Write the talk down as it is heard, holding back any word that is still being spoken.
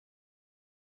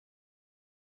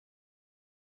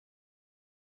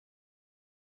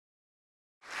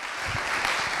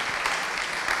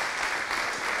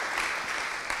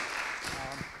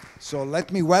So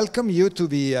let me welcome you to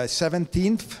the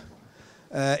 17th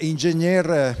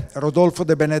Ingegner Rodolfo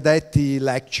De Benedetti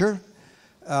lecture.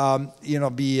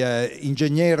 The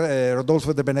Ingegner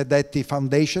Rodolfo De Benedetti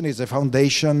Foundation is a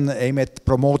foundation aimed at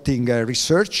promoting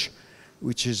research,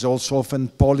 which is also often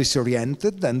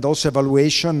policy-oriented, and also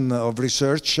evaluation of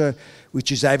research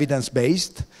which is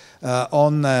evidence-based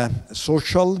on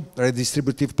social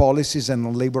redistributive policies and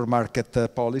on labor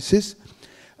market policies.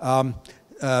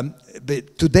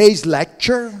 Today's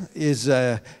lecture is,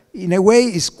 in a way,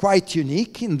 is quite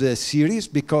unique in the series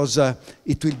because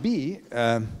it will be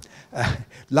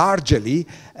largely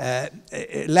a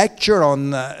lecture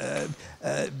on the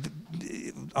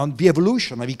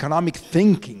evolution of economic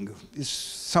thinking.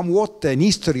 It's somewhat an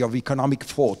history of economic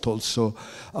thought also,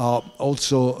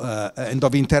 and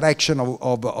of interaction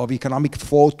of economic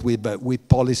thought with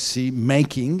policy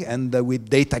making and with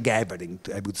data gathering,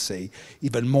 I would say,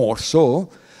 even more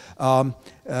so. Also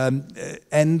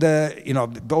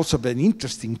an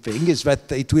interesting thing is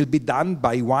that it will be done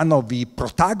by one of the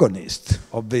protagonists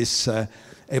of this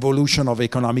evolution of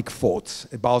economic thoughts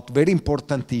about very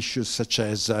important issues such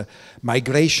as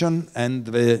migration and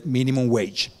the minimum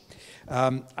wage.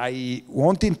 I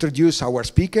won't introduce our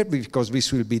speaker because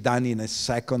this will be done in a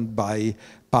second by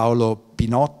Paolo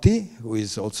Pinotti, who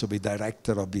is also the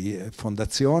director of the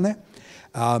Fondazione.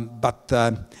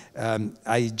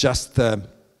 I just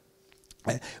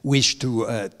wish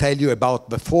to tell you about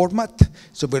the format.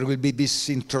 So there will be this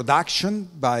introduction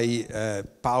by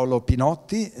Paolo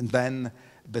Pinotti, and then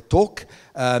the talk.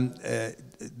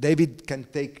 David can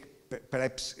take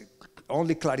perhaps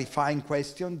only clarifying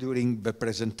question during the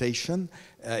presentation.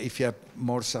 If you have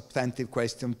more substantive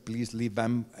questions, please leave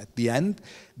them at the end.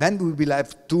 Then we will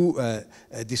have two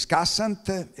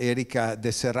discussants, Erika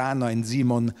De Serrano and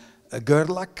Simon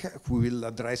Gerlach, who will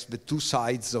address the two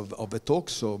sides of the talk,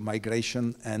 so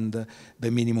migration and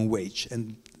the minimum wage,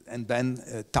 and then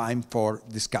time for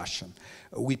discussion.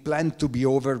 We plan to be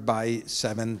over by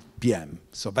 7 p.m.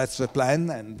 So that's the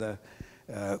plan, and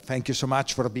thank you so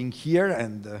much for being here,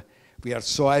 and we are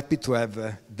so happy to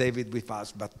have David with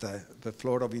us, but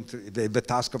the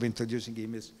task of introducing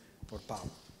him is for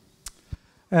Paolo.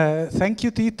 Thank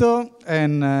you, Tito,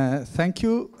 and thank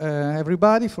you,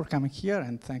 everybody, for coming here,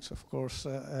 and thanks, of course,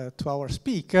 to our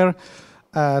speaker,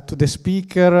 to the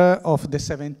speaker of the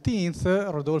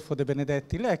 17th Rodolfo De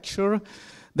Benedetti lecture,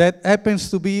 that happens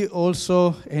to be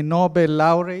also a Nobel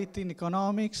laureate in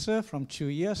economics from 2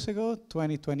 years ago,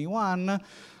 2021,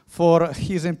 for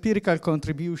his empirical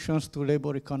contributions to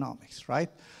labor economics, right?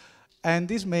 And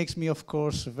this makes me, of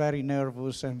course, very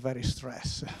nervous and very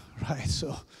stressed, right?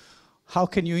 So how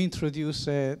can you introduce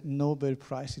a Nobel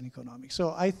Prize in economics?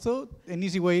 So I thought an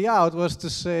easy way out was to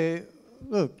say,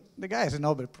 look, the guy has a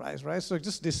Nobel Prize, right? So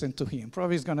just listen to him.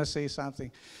 Probably he's going to say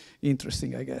something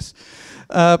interesting, I guess.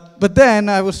 But then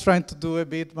I was trying to do a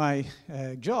bit my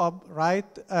job,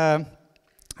 right?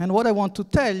 And what I want to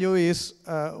tell you is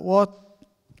what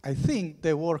I think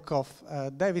the work of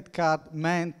David Card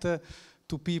meant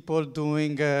to people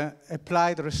doing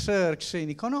applied research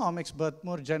in economics, but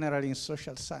more generally in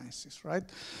social sciences, right?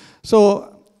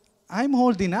 So I'm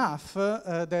old enough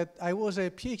that I was a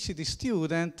PhD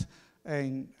student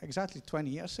exactly 20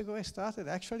 years ago I started,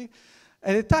 actually,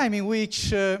 at a time in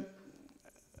which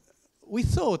we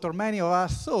thought, or many of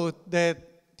us thought, that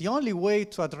the only way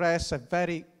to address a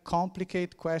very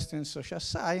complicated question in social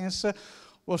science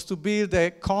was to build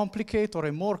a complicated or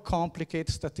a more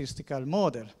complicated statistical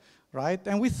model, right?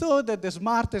 And we thought that the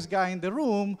smartest guy in the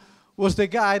room was the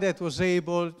guy that was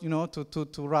able,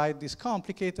 to write this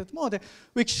complicated model,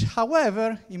 which,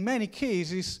 however, in many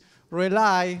cases,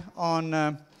 rely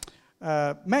on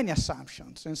many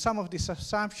assumptions, and some of these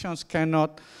assumptions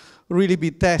cannot really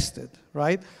be tested,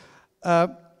 right?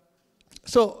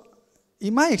 So,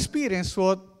 in my experience,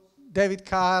 what David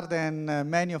Card and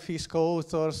many of his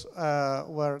co-authors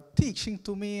were teaching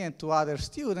to me and to other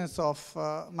students of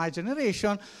my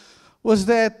generation was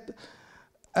that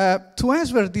to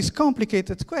answer this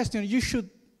complicated question, you should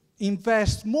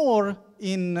invest more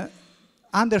in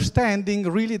understanding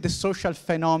really the social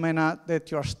phenomena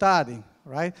that you're studying,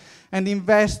 right? And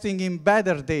investing in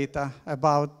better data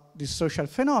about this social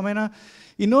phenomena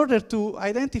in order to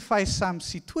identify some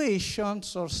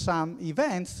situations or some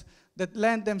events that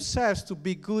lend themselves to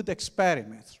be good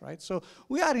experiments, right? So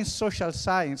we are in social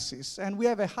sciences, and we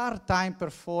have a hard time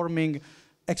performing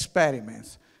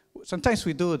experiments. sometimes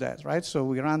we do that, right? So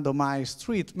we randomize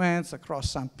treatments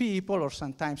across some people or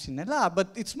sometimes in a lab, but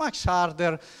it's much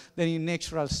harder than in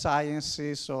natural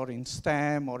sciences or in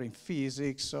STEM or in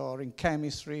physics or in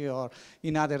chemistry or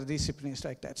in other disciplines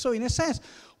like that. So in a sense,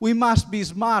 we must be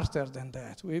smarter than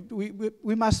that.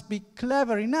 We must be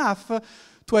clever enough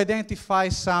to identify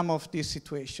some of these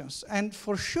situations. And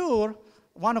for sure,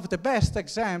 one of the best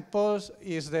examples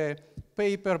is the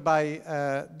paper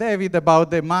by David about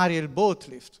the Mariel boat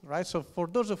lift, right? So for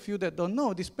those of you that don't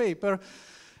know this paper,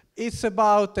 it's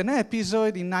about an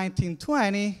episode in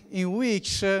 1920 in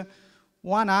which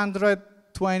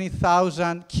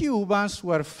 120,000 Cubans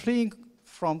were fleeing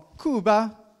from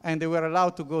Cuba, and they were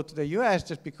allowed to go to the US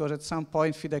just because at some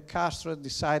point Fidel Castro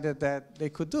decided that they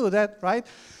could do that, right?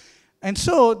 And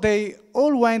so they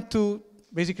all went to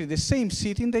basically the same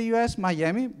city in the US,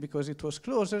 Miami, because it was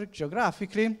closer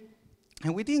geographically.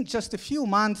 And within just a few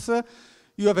months,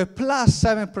 you have a plus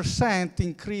 7%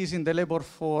 increase in the labor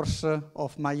force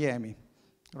of Miami,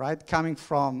 right, coming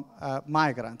from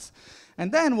migrants.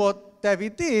 And then what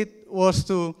David did was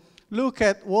to look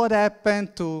at what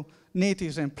happened to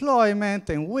natives' employment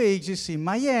and wages in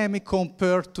Miami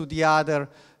compared to the other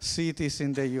cities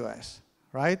in the US,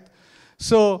 right?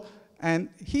 So, and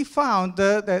he found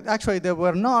that actually there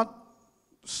were not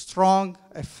strong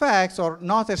effects, or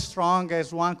not as strong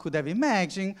as one could have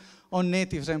imagined, on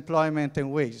natives' employment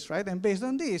and wages, right? And based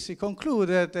on this, he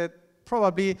concluded that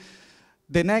probably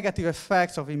the negative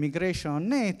effects of immigration on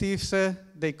natives,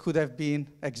 they could have been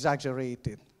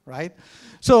exaggerated, right?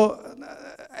 So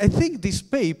I think this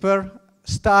paper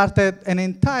started an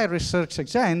entire research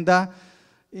agenda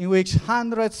in which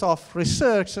hundreds of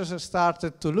researchers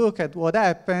started to look at what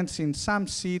happens in some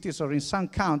cities or in some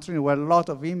countries where a lot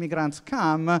of immigrants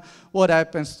come, what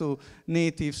happens to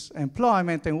natives'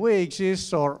 employment and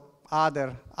wages or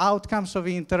other outcomes of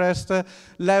interest,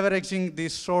 leveraging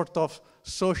this sort of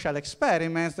social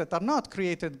experiments that are not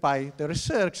created by the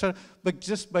researcher, but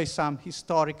just by some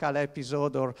historical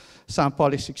episode or some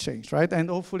policy change, right? And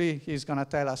hopefully he's gonna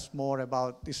tell us more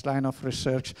about this line of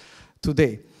research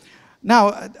today.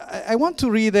 Now, I want to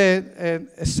read a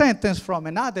sentence from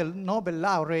another Nobel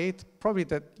laureate, probably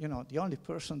that, you know, the only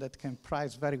person that can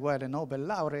prize very well a Nobel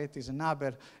laureate is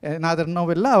another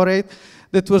Nobel laureate,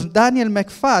 that was Daniel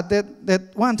McFadden,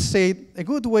 that once said, a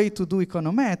good way to do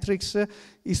econometrics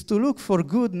is to look for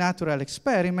good natural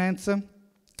experiments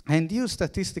and use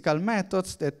statistical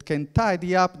methods that can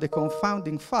tidy up the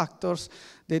confounding factors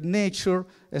that nature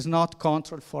has not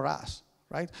controlled for us,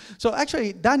 right? So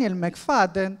actually, Daniel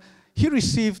McFadden, he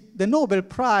received the Nobel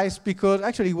Prize because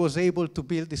actually he was able to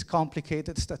build these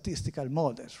complicated statistical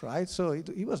models, right? So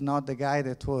he was not the guy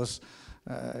that was,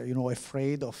 you know,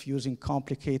 afraid of using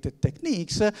complicated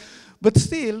techniques, but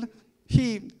still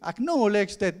he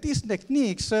acknowledged that these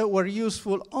techniques were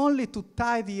useful only to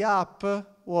tidy up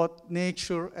what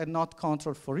nature had not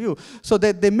controlled for you. So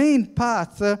that the main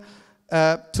path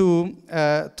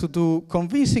to do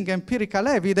convincing empirical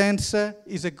evidence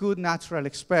is a good natural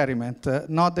experiment,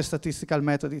 not the statistical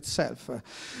method itself.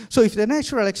 So if the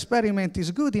natural experiment is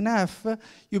good enough,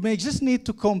 you may just need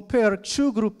to compare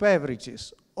two group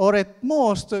averages, or at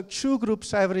most two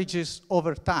groups averages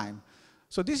over time.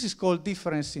 So this is called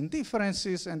difference in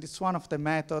differences, and it's one of the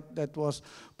methods that was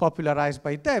popularized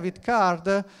by David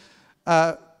Card,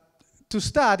 to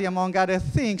study, among other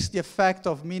things, the effect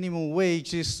of minimum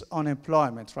wages on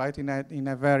employment, right, in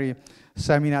a very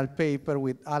seminal paper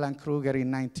with Alan Kruger in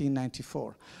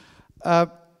 1994.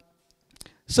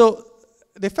 So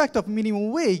the effect of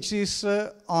minimum wages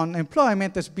on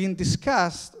employment has been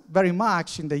discussed very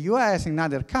much in the US, in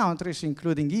other countries,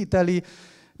 including Italy,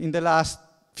 in the last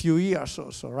few years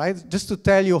or so, right? Just to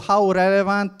tell you how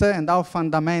relevant and how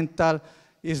fundamental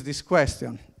is this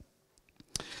question.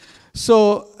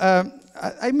 So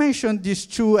I mentioned these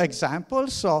two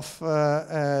examples of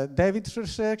David's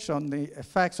research on the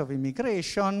effects of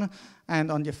immigration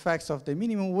and on the effects of the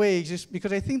minimum wages,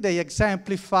 because I think they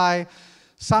exemplify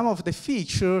some of the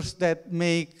features that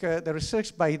make the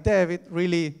research by David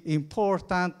really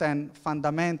important and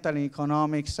fundamental in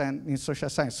economics and in social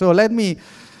science. So let me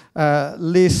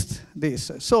list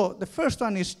this. So the first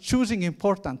one is choosing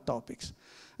important topics.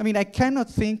 I mean, I cannot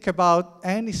think about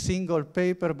any single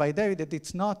paper by David that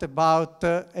it's not about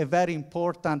a very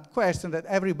important question that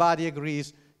everybody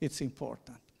agrees it's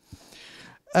important.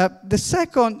 The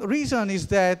second reason is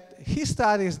that he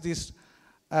studies these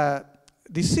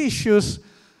issues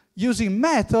using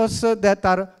methods that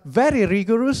are very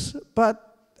rigorous,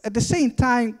 but at the same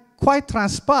time quite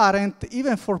transparent,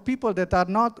 even for people that are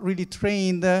not really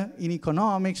trained in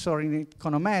economics or in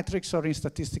econometrics or in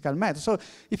statistical methods. So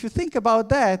if you think about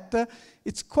that,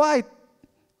 it's quite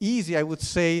easy, I would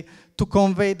say, to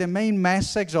convey the main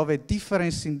message of a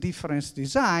difference in difference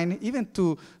design, even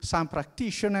to some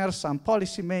practitioners, some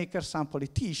policymakers, some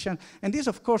politicians. And this,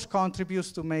 of course,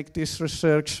 contributes to make this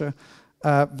research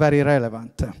very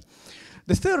relevant.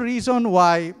 The third reason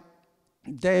why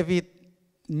David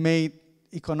made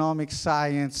economic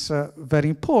science very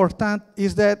important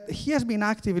is that he has been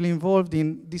actively involved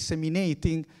in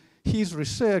disseminating his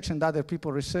research and other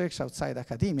people's research outside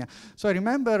academia. So I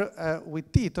remember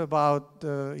with Tito about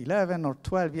 11 or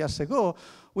 12 years ago,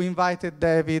 we invited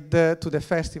David to the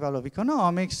Festival of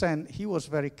Economics, and he was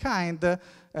very kind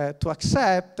to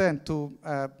accept and to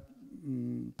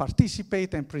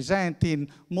participate and present in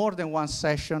more than one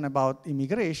session about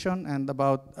immigration and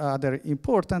about other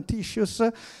important issues.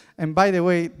 And by the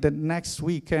way, the next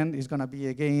weekend is going to be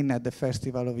again at the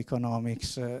Festival of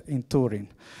Economics in Turin.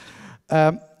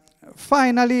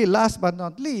 Finally, last but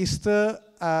not least,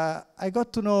 I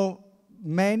got to know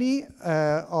many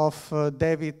of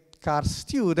David Carr's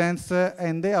students,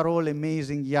 and they are all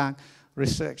amazing young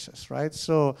researchers, right?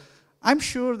 So I'm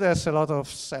sure there's a lot of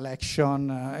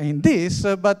selection in this,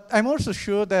 but I'm also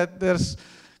sure that there's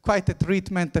quite a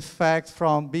treatment effect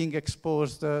from being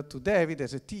exposed to David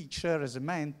as a teacher, as a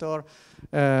mentor,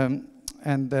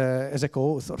 and as a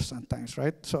co-author sometimes,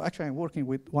 right? So actually I'm working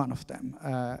with one of them,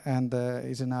 and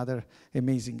he's another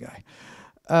amazing guy.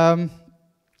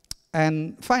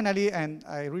 And finally, and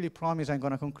I really promise I'm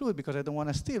going to conclude because I don't want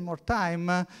to steal more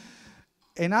time,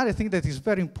 another thing that is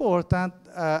very important,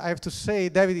 I have to say,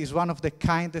 David is one of the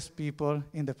kindest people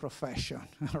in the profession,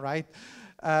 right?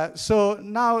 So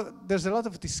now there's a lot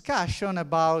of discussion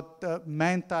about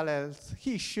mental health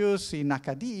issues in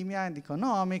academia and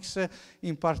economics,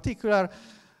 in particular,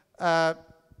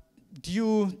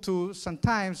 due to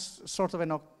sometimes sort of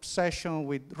an obsession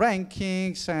with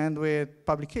rankings and with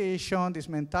publication, this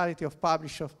mentality of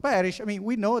publish or perish. I mean,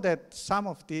 we know that some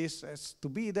of this has to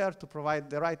be there to provide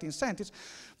the right incentives,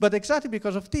 but exactly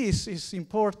because of this, it's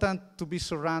important to be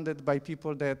surrounded by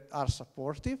people that are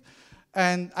supportive.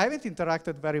 And I haven't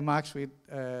interacted very much with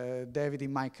David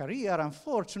in my career,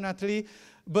 unfortunately,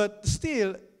 but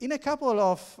still, in a couple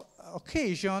of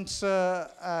occasions,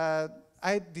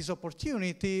 I had this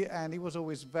opportunity, and it was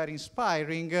always very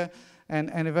inspiring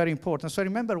and very important. So I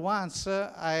remember once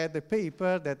I had a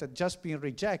paper that had just been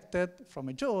rejected from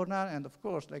a journal, and of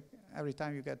course, like every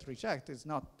time you get rejected, it's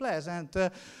not pleasant.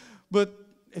 But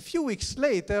a few weeks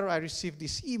later, I received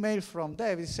this email from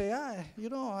David saying, you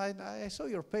know, I saw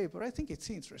your paper. I think it's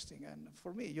interesting. And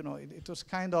for me, you know, it was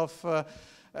kind of,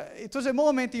 it was a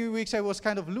moment in which I was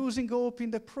kind of losing hope in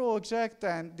the project,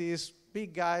 and this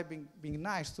big guy being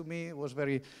nice to me was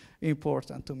very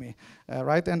important to me,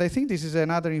 right? And I think this is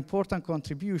another important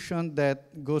contribution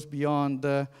that goes beyond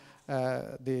the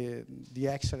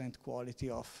excellent quality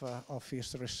of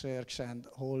his research and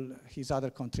all his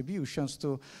other contributions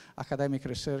to academic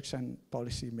research and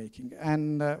policy making.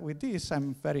 And with this,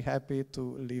 I'm very happy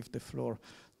to leave the floor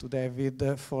to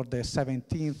David for the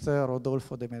 17th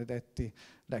Rodolfo De Benedetti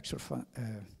lecture.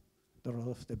 The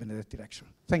Rodolfo De Benedetti lecture.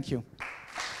 Thank you.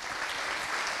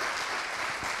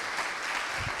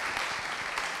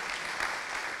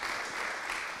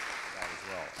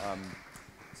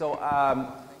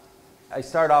 I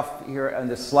start off here on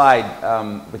this slide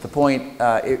with the point,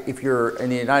 if you're in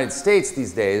the United States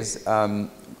these days,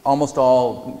 almost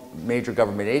all major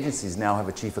government agencies now have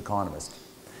a chief economist,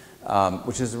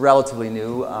 which is relatively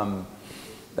new.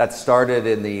 That started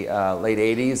in the late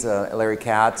 80s. Larry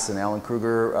Katz and Alan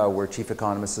Kruger were chief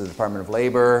economists of the Department of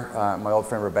Labor. My old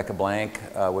friend Rebecca Blank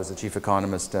was the chief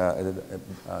economist at the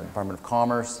Department of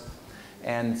Commerce.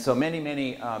 And so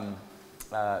many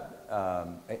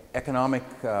economic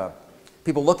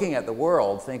people looking at the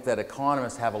world think that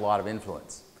economists have a lot of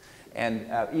influence. And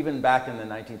even back in the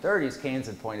 1930s, Keynes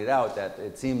had pointed out that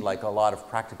it seemed like a lot of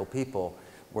practical people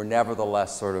were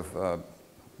nevertheless sort of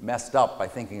messed up by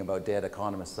thinking about dead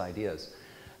economists' ideas.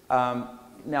 Now,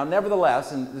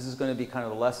 nevertheless, and this is going to be kind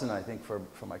of the lesson, I think, for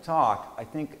my talk, I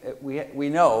think we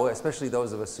know, especially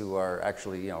those of us who are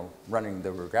actually, you know, running the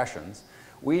regressions,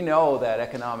 we know that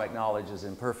economic knowledge is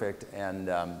imperfect and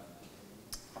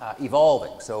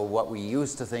evolving. So what we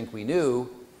used to think we knew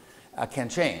can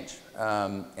change.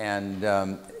 And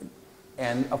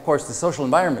of course, the social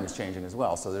environment is changing as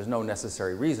well. So there's no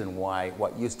necessary reason why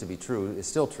what used to be true is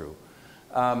still true.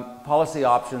 Policy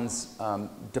options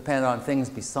depend on things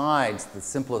besides the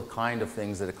simpler kind of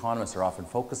things that economists are often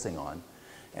focusing on.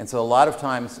 And so a lot of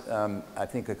times, I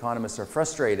think economists are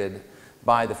frustrated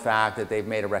by the fact that they've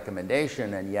made a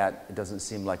recommendation, and yet it doesn't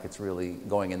seem like it's really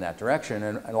going in that direction.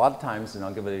 And a lot of times, and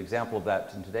I'll give an example of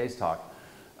that in today's talk,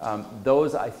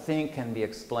 those I think can be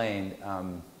explained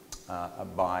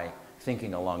by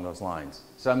thinking along those lines.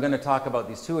 So I'm going to talk about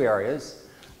these two areas,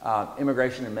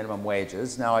 immigration and minimum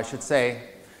wages. Now I should say,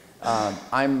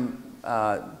 I'm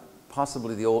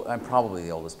probably the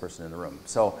oldest person in the room.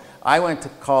 So I went to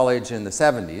college in the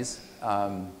 70s,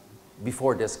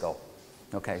 before disco.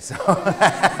 Okay, so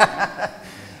at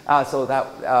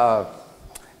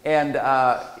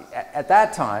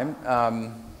that time,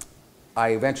 I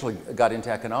eventually got into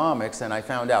economics, and I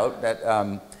found out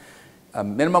that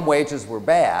minimum wages were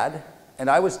bad, and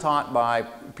I was taught by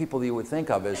people that you would think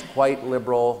of as quite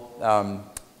liberal,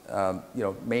 you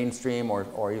know, mainstream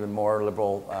or even more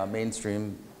liberal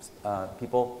mainstream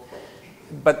people.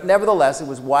 But nevertheless, it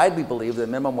was widely believed that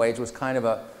minimum wage was kind of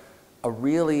a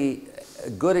really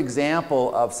good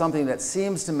example of something that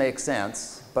seems to make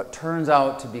sense, but turns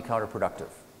out to be counterproductive.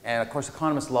 And of course,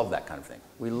 economists love that kind of thing.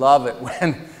 We love it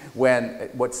when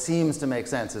what seems to make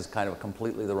sense is kind of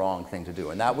completely the wrong thing to do.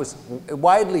 And that was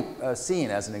widely seen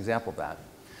as an example of that.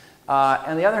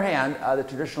 On the other hand, the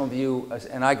traditional view,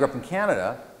 and I grew up in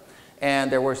Canada,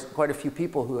 and there were quite a few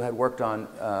people who had worked on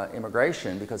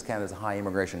immigration, because Canada's a high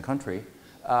immigration country,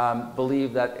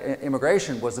 believed that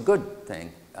immigration was a good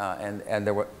thing, and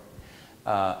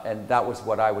that was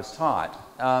what I was taught.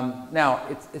 Now,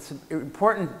 it's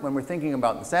important when we're thinking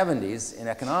about the 70s in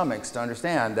economics to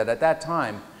understand that at that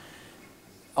time,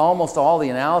 almost all the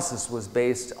analysis was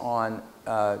based on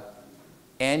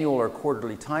annual or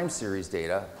quarterly time series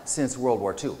data since World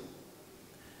War II.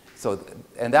 So,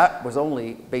 and that was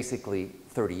only basically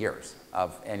 30 years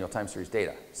of annual time series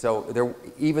data. So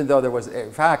even though there was,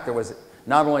 in fact,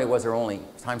 not only was there only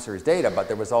time series data, but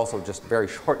there was also just very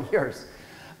short years.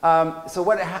 So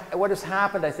what has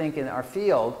happened, I think, in our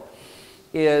field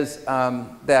is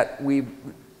that we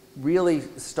really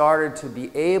started to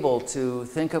be able to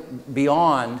think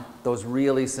beyond those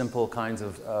really simple kinds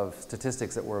of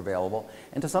statistics that were available.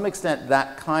 And to some extent,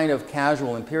 that kind of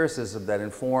casual empiricism that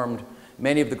informed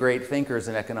many of the great thinkers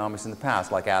in economics in the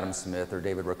past, like Adam Smith or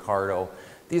David Ricardo,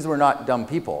 these were not dumb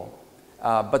people.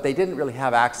 But they didn't really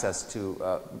have access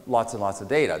to lots and lots of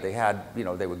data. They had, you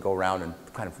know, they would go around and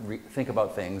kind of think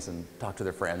about things and talk to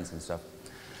their friends and stuff.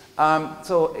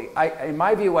 So in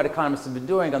my view, what economists have been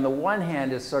doing, on the one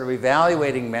hand, is sort of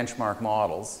evaluating benchmark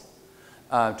models,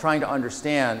 trying to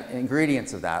understand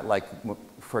ingredients of that. Like,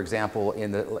 for example,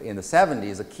 in the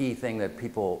 70s, a key thing that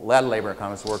lead labor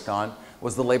economists worked on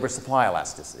was the labor supply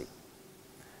elasticity.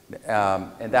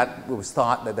 And that was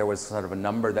thought that there was sort of a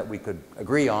number that we could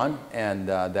agree on, and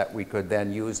that we could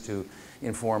then use to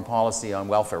inform policy on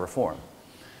welfare reform.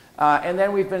 And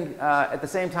then we've been, at the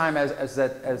same time as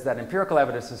that empirical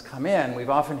evidence has come in, we've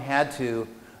often had to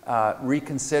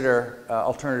reconsider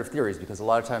alternative theories, because a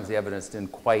lot of times the evidence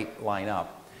didn't quite line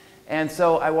up. And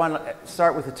so I want to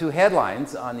start with the two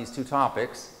headlines on these two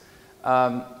topics.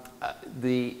 On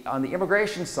the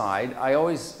immigration side, I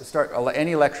always start,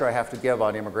 any lecture I have to give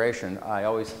on immigration, I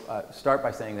always start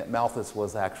by saying that Malthus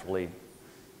was actually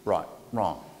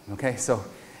wrong. Okay, so,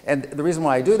 and the reason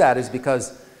why I do that is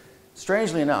because,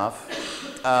 strangely enough,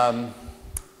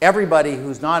 everybody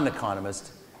who's not an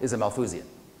economist is a Malthusian.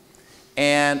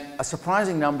 And a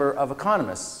surprising number of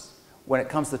economists, when it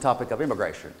comes to the topic of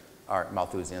immigration, are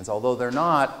Malthusians, although they're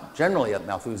not generally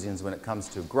Malthusians when it comes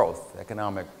to growth,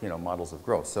 economic, you know, models of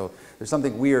growth. So there's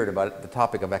something weird about the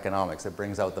topic of economics that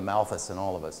brings out the Malthus in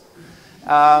all of us.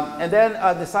 And then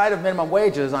on the side of minimum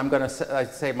wages, I'm going to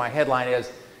say my headline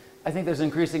is, I think there's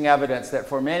increasing evidence that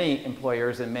for many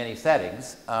employers in many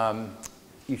settings,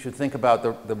 you should think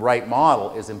about the right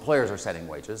model is employers are setting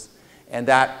wages, and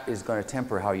that is going to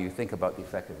temper how you think about the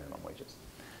effect of minimum wages.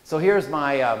 So here's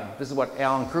my, this is what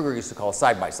Alan Kruger used to call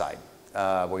side-by-side,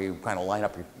 where you kind of line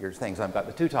up your things. I've got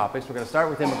the two topics. We're going to start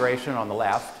with immigration on the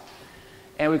left.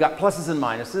 And we've got pluses and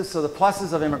minuses. So the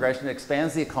pluses of immigration, it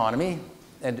expands the economy.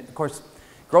 And of course,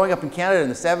 growing up in Canada in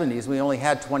the 70s, we only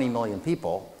had 20 million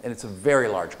people, and it's a very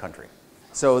large country.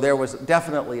 So there was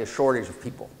definitely a shortage of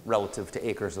people relative to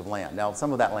acres of land. Now,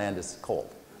 some of that land is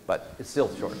cold, but it's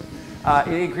still short.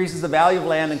 It increases the value of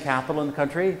land and capital in the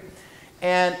country.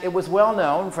 And it was well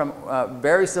known from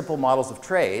very simple models of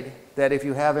trade that if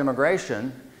you have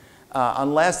immigration,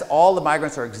 unless all the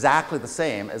migrants are exactly the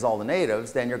same as all the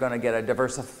natives, then you're going to get a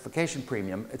diversification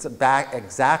premium. It's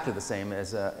exactly the same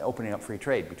as opening up free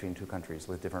trade between two countries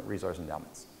with different resource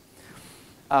endowments.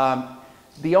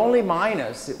 The only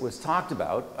minus it was talked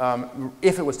about,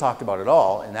 if it was talked about at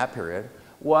all in that period,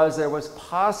 was there was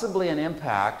possibly an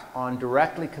impact on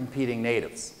directly competing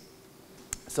natives.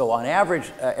 So on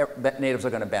average, natives are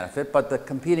going to benefit, but the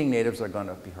competing natives are going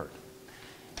to be hurt.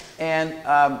 And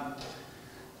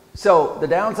so the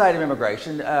downside of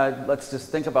immigration, let's just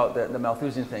think about the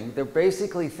Malthusian thing. They're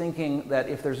basically thinking that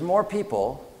if there's more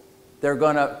people, they're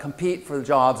going to compete for the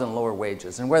jobs and lower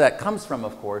wages. And where that comes from,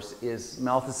 of course, is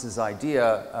Malthus's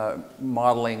idea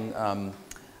modeling. I'm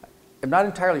not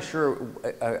entirely sure.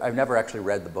 I've never actually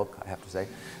read the book, I have to say.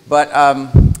 But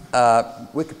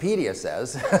Wikipedia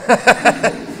says,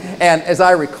 and as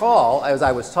I recall, as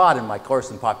I was taught in my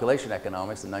course in population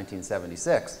economics in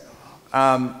 1976,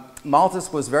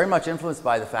 Malthus was very much influenced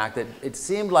by the fact that it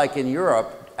seemed like in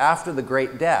Europe, after the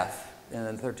Great Death in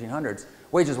the 1300s,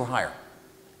 wages were higher.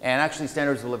 And actually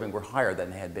standards of living were higher than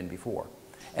they had been before.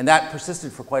 And that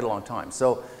persisted for quite a long time.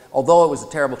 So although it was a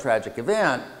terrible, tragic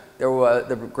event,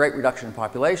 the great reduction in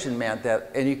population meant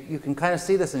that, and you can kind of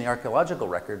see this in the archaeological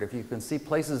record, if you can see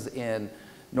places in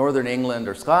northern England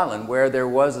or Scotland where there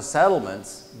was a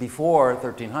settlements before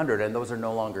 1300, and those are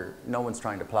no longer, no one's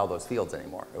trying to plow those fields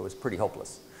anymore. It was pretty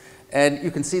hopeless. And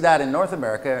you can see that in North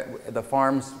America, the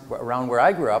farms around where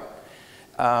I grew up,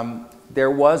 there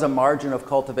was a margin of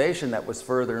cultivation that was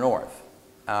further north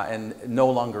and no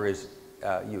longer is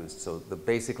used. So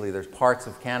basically there's parts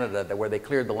of Canada where they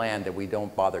cleared the land and we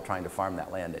don't bother trying to farm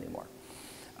that land anymore.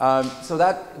 So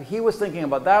that he was thinking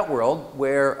about that world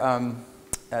where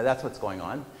that's what's going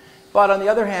on. But on the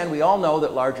other hand, we all know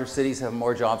that larger cities have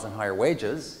more jobs and higher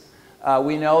wages.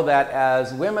 We know that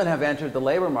as women have entered the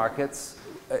labor markets,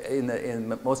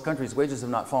 in most countries, wages have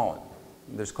not fallen.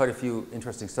 There's quite a few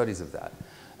interesting studies of that.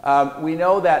 We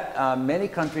know that many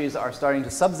countries are starting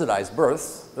to subsidize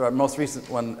births. The most recent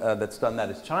one that's done that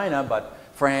is China, but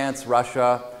France,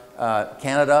 Russia,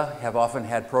 Canada have often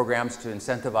had programs to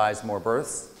incentivize more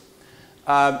births.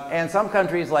 And some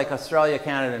countries like Australia,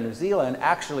 Canada, and New Zealand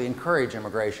actually encourage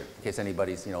immigration, in case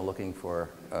anybody's looking for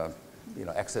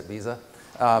exit visa.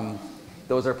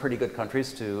 Those are pretty good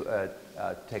countries to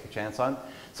take a chance on.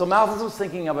 So Malthus was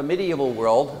thinking of a medieval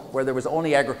world where there was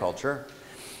only agriculture.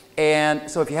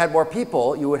 And so if you had more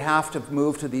people, you would have to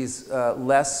move to these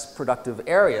less productive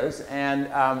areas. And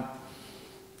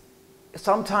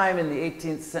sometime in the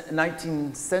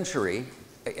 19th century,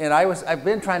 and I've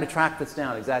been trying to track this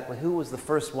down exactly who was the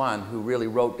first one who really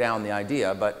wrote down the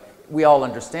idea, but we all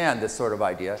understand this sort of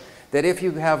idea, that if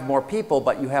you have more people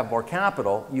but you have more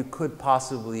capital, you could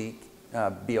possibly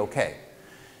be okay.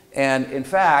 And in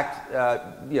fact,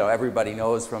 everybody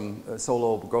knows from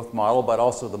Solow growth model, but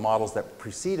also the models that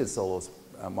preceded Solow's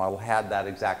model had that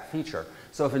exact feature.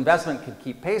 So if investment can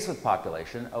keep pace with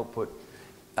population output,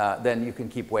 then you can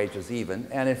keep wages even.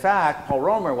 And in fact, Paul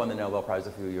Romer won the Nobel Prize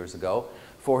a few years ago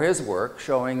for his work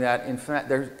showing that in fact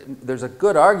there's a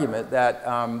good argument that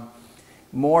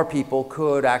more people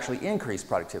could actually increase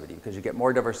productivity because you get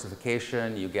more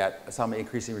diversification, you get some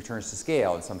increasing returns to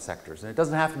scale in some sectors. And it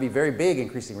doesn't have to be very big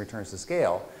increasing returns to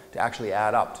scale to actually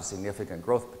add up to significant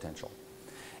growth potential.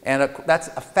 And that's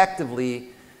effectively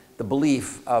the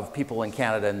belief of people in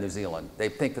Canada and New Zealand. They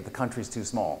think that the country's too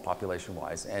small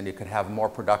population-wise and you could have more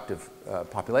productive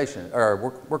population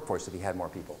or workforce if you had more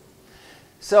people.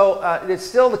 So it's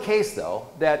still the case though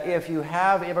that if you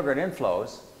have immigrant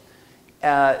inflows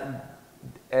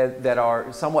that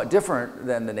are somewhat different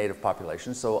than the native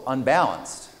population, so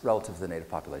unbalanced relative to the native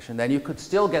population, then you could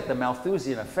still get the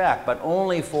Malthusian effect, but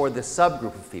only for the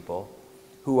subgroup of people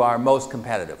who are most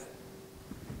competitive.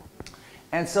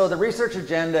 And so the research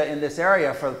agenda in this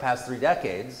area for the past 3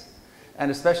 decades,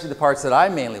 and especially the parts that I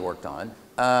mainly worked on,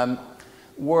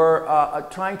 were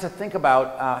trying to think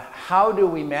about how do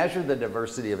we measure the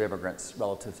diversity of immigrants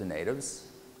relative to natives,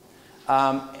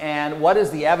 and what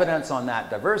is the evidence on that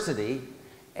diversity,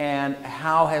 and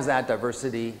how has that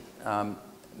diversity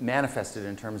manifested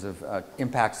in terms of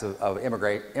impacts of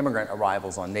immigrant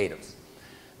arrivals on natives.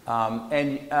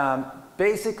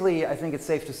 Basically, I think it's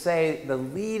safe to say the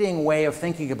leading way of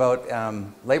thinking about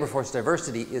labor force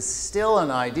diversity is still an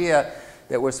idea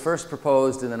that was first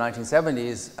proposed in the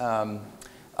 1970s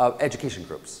of education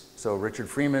groups. So Richard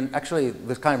Freeman, actually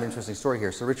there's kind of an interesting story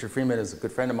here. So Richard Freeman is a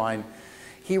good friend of mine.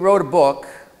 He wrote a book,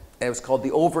 and it was called The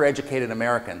Overeducated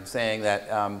American, saying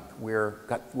that we've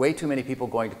got way too many people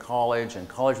going to college and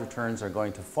college returns are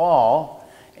going to fall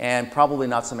and probably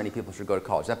not so many people should go to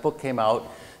college. That book came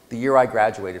out the year I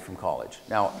graduated from college.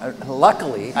 Now,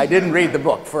 luckily, I didn't read the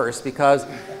book first because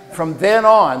from then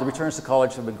on, the returns to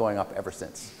college have been going up ever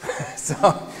since.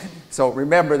 So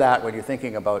remember that when you're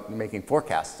thinking about making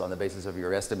forecasts on the basis of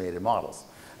your estimated models.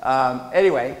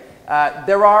 Anyway,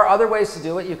 there are other ways to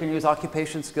do it. You can use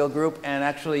occupation skill group, and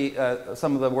actually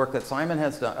some of the work that Simon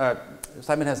has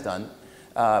done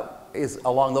is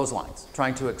along those lines,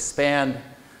 trying to expand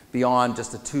beyond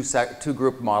just a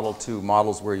two-group model to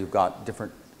models where you've got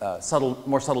different,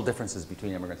 more subtle differences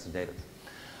between immigrants and natives.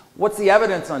 What's the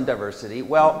evidence on diversity?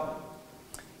 Well,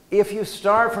 if you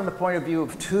start from the point of view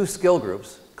of two skill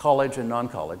groups, college and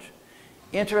non-college,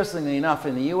 interestingly enough,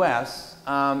 in the US,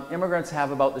 immigrants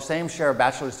have about the same share of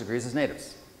bachelor's degrees as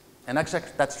natives. And actually,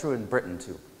 that's true in Britain,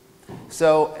 too.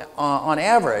 So on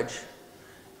average,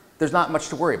 there's not much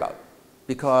to worry about,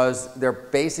 because they're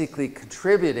basically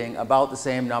contributing about the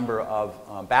same number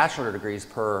of bachelor degrees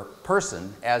per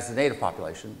person as the native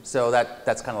population. So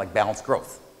that's kind of like balanced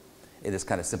growth in this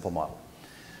kind of simple model.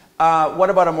 What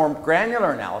about a more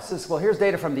granular analysis? Well, here's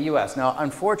data from the US. Now,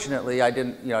 unfortunately, I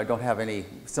don't have any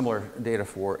similar data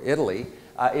for Italy.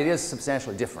 It is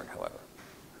substantially different, however.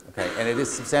 Okay, and it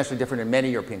is substantially different in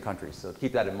many European countries, so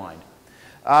keep that in mind.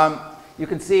 You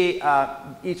can see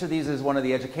each of these is one of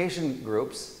the education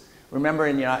groups. Remember,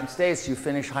 in the United States, you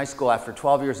finish high school after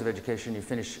 12 years of education. You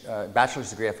finish a bachelor's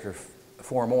degree after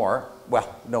 4 more.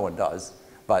 Well, no one does,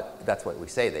 but that's what we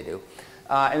say they do.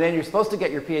 And then you're supposed to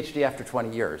get your PhD after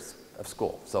 20 years of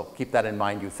school. So keep that in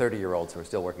mind, you 30-year-olds who are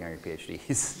still working on your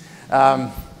PhDs.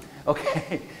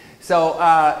 Okay, so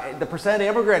the percent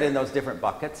immigrant in those different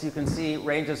buckets, you can see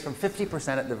ranges from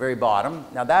 50% at the very bottom.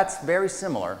 Now that's very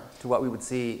similar to what we would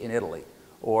see in Italy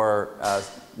or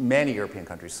many European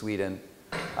countries, Sweden.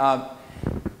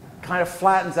 Kind of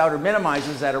flattens out or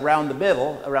minimizes at around the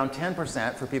middle, around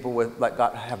 10% for people with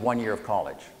have 1 year of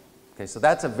college. Okay, so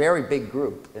that's a very big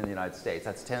group in the United States.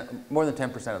 That's more than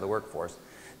 10% of the workforce.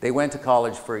 They went to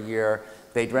college for a year.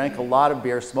 They drank a lot of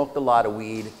beer, smoked a lot of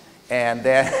weed, and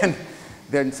then,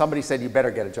 then somebody said, you better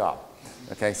get a job.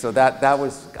 Okay, so that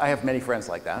was, I have many friends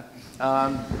like that.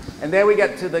 And then we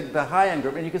get to the high-end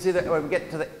group, and you can see that when we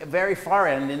get to the very far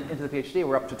end into the PhD,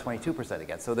 we're up to 22%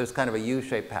 again. So there's kind of a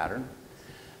U-shaped pattern.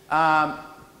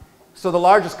 So the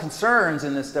largest concerns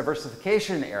in this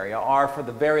diversification area are for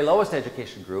the very lowest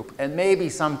education group, and maybe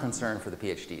some concern for the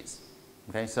PhDs.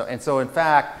 Okay, so in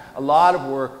fact, a lot of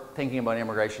work thinking about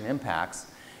immigration impacts,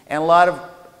 and a lot of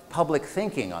public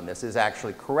thinking on this is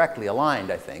actually correctly aligned,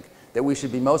 I think, that we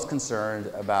should be most concerned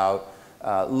about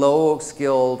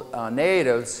low-skilled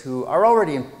natives who are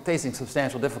already facing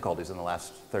substantial difficulties in the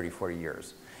last 30, 40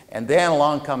 years. And then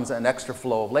along comes an extra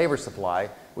flow of labor supply,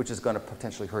 which is going to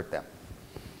potentially hurt them.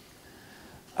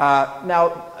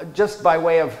 Now, just by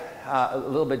way of a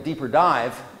little bit deeper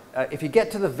dive, if you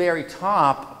get to the very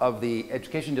top of the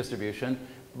education distribution,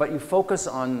 but you focus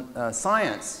on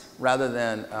science rather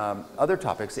than other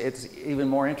topics, it's even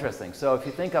more interesting. So if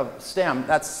you think of STEM,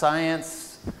 that's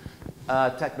science,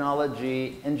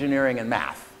 technology, engineering, and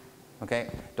math. Okay?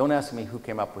 Don't ask me who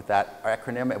came up with that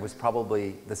acronym. It was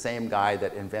probably the same guy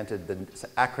that invented the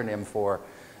acronym for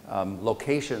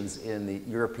locations in the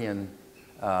European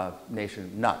nation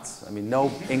nuts. I mean,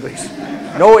 no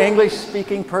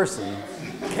English-speaking person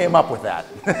came up with that.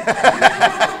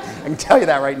 I can tell you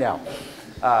that right now.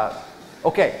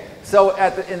 Okay, so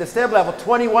in the STEM level,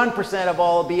 21% of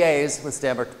all BAs with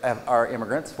STEM are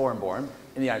immigrants, foreign-born,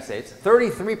 in the United States.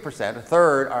 33%, a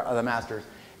third, are the masters,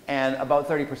 and about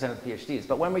 30% of the PhDs.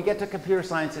 But when we get to computer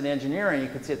science and engineering, you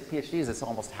can see at the PhDs, it's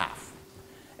almost half.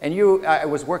 And I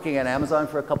was working at Amazon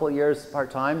for a couple of years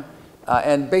part-time,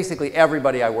 and basically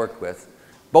everybody I worked with,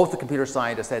 both the computer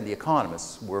scientists and the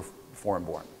economists, were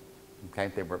foreign-born.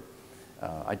 Okay, they were.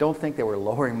 I don't think they were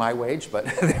lowering my wage, but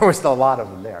there was a lot of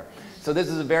them there. So this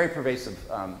is a very pervasive.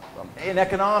 In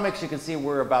economics, you can see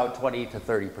we're about 20 to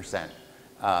 30%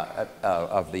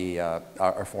 of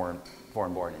are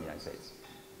foreign-born in the United States.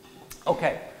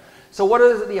 Okay, so what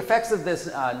are the effects of this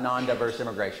non-diverse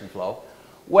immigration flow?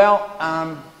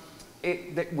 Well,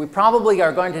 we probably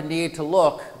are going to need to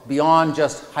look beyond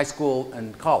just high school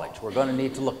and college. We're going to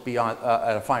need to look beyond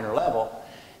at a finer level.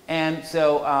 And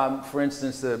so, for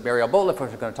instance, the Barry Bolliff,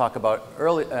 which we're going to talk about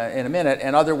in a minute,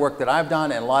 and other work that I've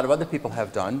done and a lot of other people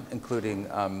have done, including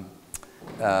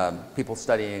people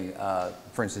studying,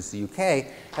 for instance, the UK,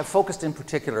 have focused in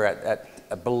particular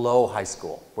at below high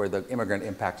school, where the immigrant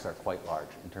impacts are quite large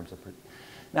in terms of.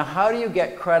 Now, how do you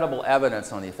get credible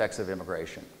evidence on the effects of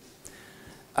immigration?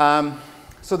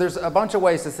 So there's a bunch of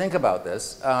ways to think about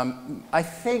this. I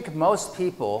think most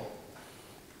people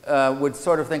would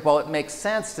sort of think, well, it makes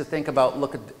sense to think about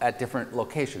look at different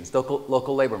locations,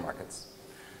 local labor markets.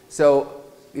 So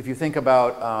if you think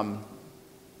about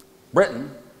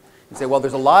Britain, you say, well,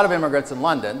 there's a lot of immigrants in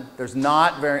London. There's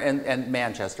not very, and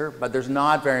Manchester, but there's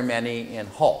not very many in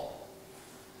Hull.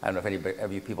 I don't know if any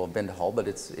of you people have been to Hull, but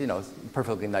it's, you know, it's a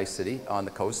perfectly nice city on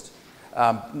the coast.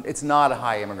 It's not a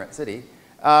high immigrant city,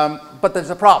 but there's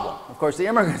a problem. Of course, the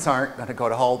immigrants aren't going to go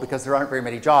to Hull because there aren't very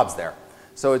many jobs there.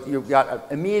 So you've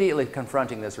got immediately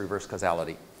confronting this reverse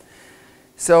causality.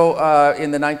 So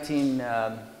in the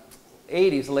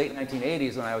 1980s, late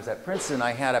 1980s, when I was at Princeton,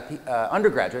 I had an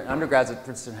undergraduate. Undergrads at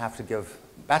Princeton have to give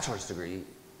bachelor's degree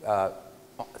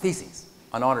theses,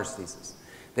 an honors thesis.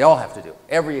 They all have to do,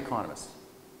 every economist.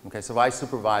 Okay, so I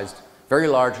supervised very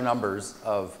large numbers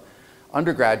of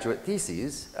undergraduate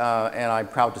theses, and I'm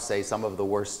proud to say some of the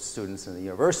worst students in the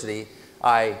university,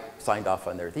 I signed off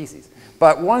on their theses.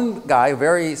 But one guy, a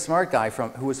very smart guy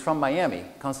who was from Miami,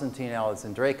 Konstantin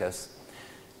Alexandrakis,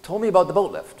 told me about the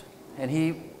boat lift. And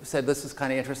he said, this is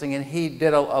kind of interesting, and he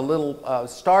did a little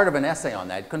start of an essay on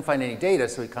that. He couldn't find any data,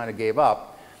 so he kind of gave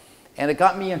up. And it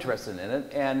got me interested in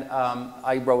it, and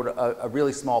I wrote a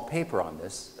really small paper on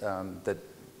this that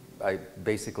I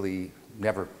basically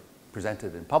never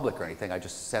presented in public or anything. I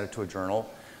just sent it to a journal.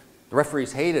 The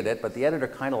referees hated it, but the editor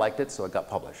kind of liked it, so it got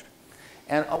published.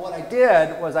 And what I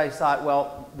did was I thought,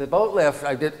 well, the boat lift,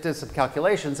 I did some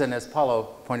calculations, and as Paolo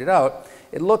pointed out,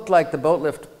 it looked like the boat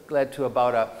lift led to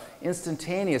about an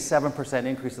instantaneous 7%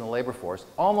 increase in the labor force,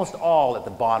 almost all at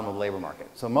the bottom of the labor market.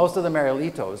 So most of the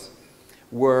Marielitos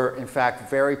were, in fact,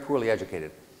 very poorly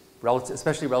educated,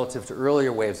 especially relative to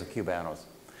earlier waves of Cubanos.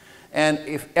 And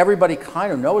if everybody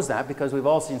kind of knows that, because we've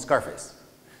all seen Scarface.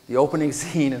 The opening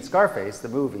scene in Scarface, the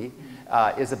movie,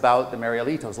 is about the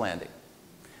Marielitos landing.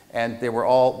 And they were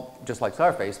all, just like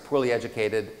Scarface, poorly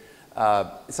educated.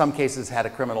 Some cases had a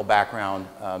criminal background,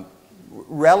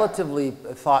 relatively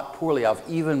thought poorly of,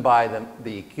 even by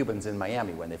the Cubans in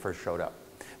Miami when they first showed up.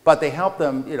 But they helped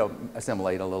them, you know,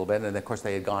 assimilate a little bit, and of course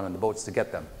they had gone on the boats to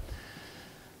get them.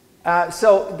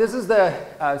 So this is the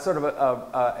sort of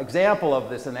a example of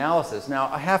this analysis. Now,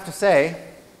 I have to say,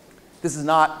 this is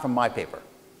not from my paper.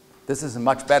 This is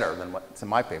much better than what's in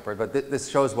my paper, but this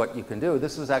shows what you can do.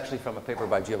 This was actually from a paper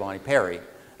by Giovanni Peri,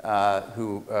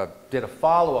 who did a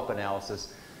follow-up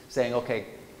analysis saying, okay,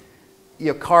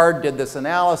 Card did this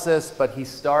analysis, but he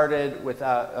started with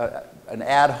an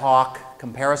ad hoc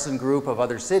comparison group of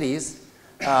other cities.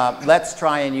 Let's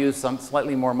try and use some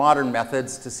slightly more modern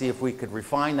methods to see if we could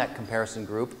refine that comparison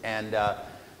group. And,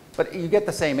 but you get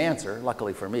the same answer,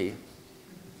 luckily for me.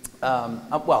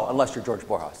 Well, unless you're George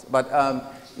Borjas.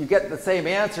 But you get the same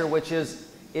answer, which is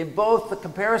in both the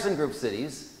comparison group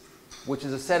cities, which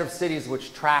is a set of cities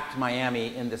which tracked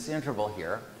Miami in this interval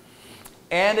here,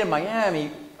 and in Miami,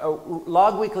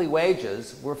 log weekly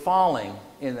wages were falling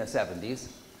in the 70s.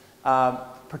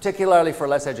 Particularly for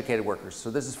less educated workers. So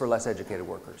this is for less educated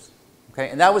workers.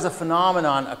 Okay? And that was a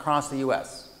phenomenon across the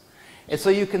US. And so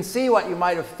you can see what you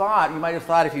might have thought. You might have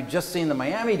thought if you'd just seen the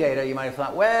Miami data, you might have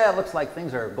thought, well, it looks like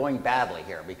things are going badly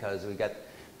here because we got,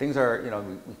 things are, you know,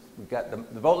 we've got the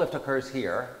boat lift occurs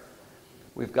here.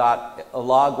 We've got a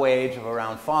log wage of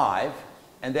around 5,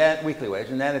 and then weekly wage,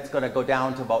 and then it's going to go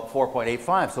down to about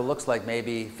 4.85. So it looks like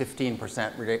maybe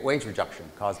 15% wage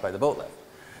reduction caused by the boat lift.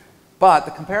 But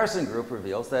the comparison group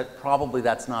reveals that probably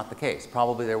that's not the case.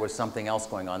 Probably there was something else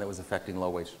going on that was affecting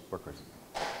low-wage workers.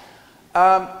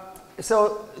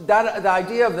 So the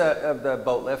idea of the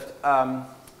boat lift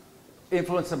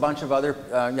influenced a bunch of other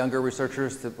younger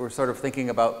researchers that were sort of thinking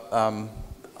about,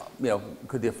 you know,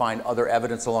 could they find other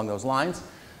evidence along those lines?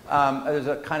 There's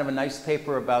a kind of a nice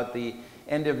paper about the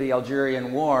end of the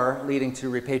Algerian War leading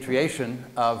to repatriation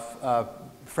of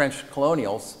French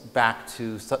colonials back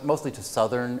to mostly to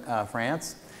southern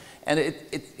France, and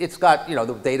it's got, you know,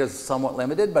 the data is somewhat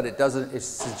limited, but it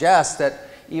suggests that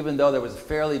even though there was a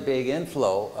fairly big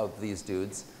inflow of these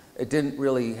dudes, it didn't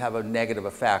really have a negative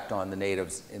effect on the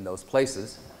natives in those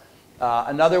places.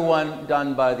 Another one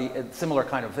done by the similar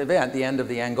kind of event, the end of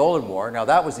the Angolan War. Now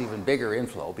that was even bigger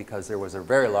inflow because there was a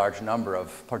very large number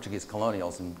of Portuguese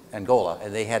colonials in Angola,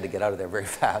 and they had to get out of there very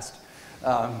fast,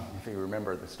 if you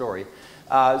remember the story.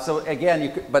 So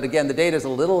again, but again, the data is a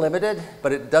little limited,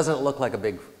 but it doesn't look like a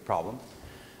big problem.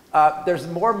 There's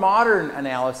more modern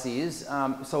analyses.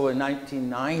 So in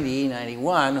 1990,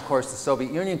 91, of course, the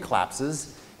Soviet Union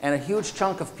collapses, and a huge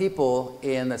chunk of people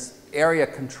in this area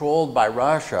controlled by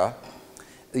Russia,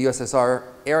 the USSR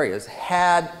areas,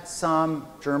 had some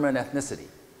German ethnicity.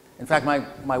 In fact,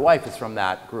 my wife is from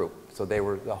that group. So they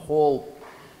were a whole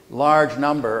large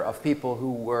number of people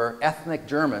who were ethnic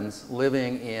Germans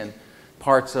living in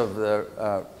parts of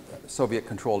the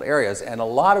Soviet-controlled areas. And a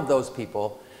lot of those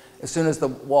people, as soon as the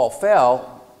wall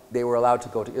fell, they were allowed to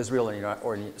go to Israel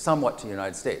or somewhat to the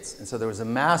United States. And so there was a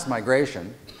mass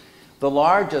migration, the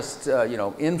largest you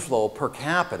know, inflow per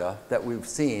capita that we've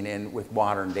seen with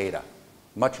modern data,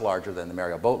 much larger than the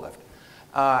Mariel boat lift.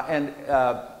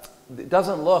 It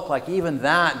doesn't look like even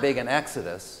that big an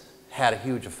exodus had a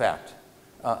huge effect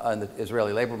on the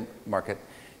Israeli labor market.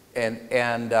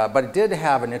 But it did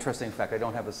have an interesting effect. I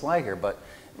don't have the slide here, but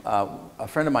a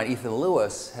friend of mine, Ethan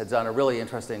Lewis, had done a really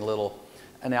interesting little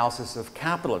analysis of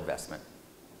capital investment.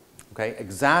 Okay,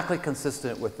 exactly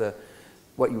consistent with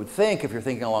what you would think if you're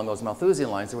thinking along those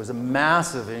Malthusian lines. There was a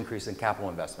massive increase in capital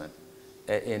investment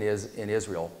in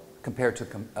Israel compared to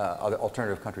other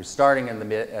alternative countries, starting in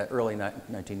the early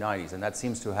 1990s, and that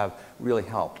seems to have really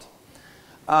helped.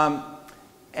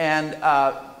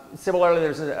 Similarly,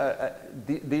 there's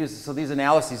these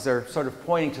analyses are sort of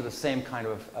pointing to the same kind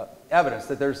of evidence,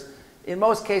 that there's, in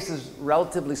most cases,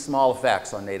 relatively small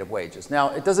effects on native wages. Now,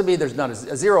 it doesn't mean there's not a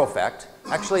zero effect.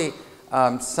 Actually,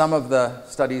 some of the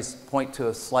studies point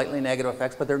to slightly negative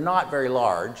effects, but they're not very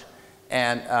large,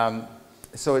 and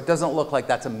so it doesn't look like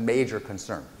that's a major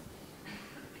concern.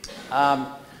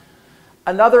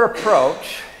 Another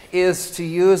approach is to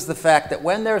use the fact that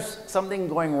when there's something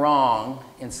going wrong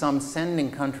in some sending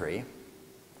country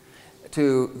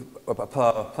to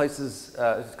places,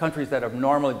 countries that have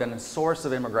normally been a source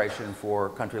of immigration for a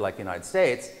country like the United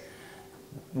States,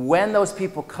 when those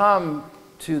people come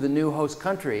to the new host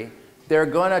country, they're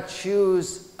going to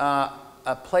choose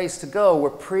a place to go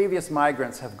where previous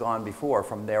migrants have gone before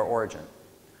from their origin.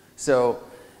 So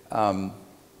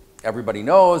everybody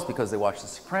knows, because they watch The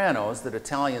Sopranos, that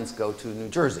Italians go to New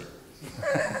Jersey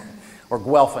or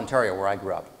Guelph, Ontario, where I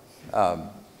grew up.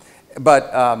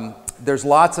 There's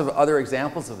lots of other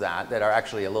examples of that are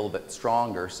actually a little bit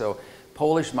stronger. So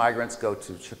Polish migrants go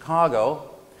to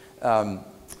Chicago.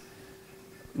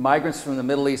 Migrants from the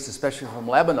Middle East, especially from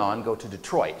Lebanon, go to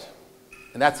Detroit.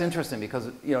 And that's interesting because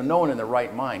no one in their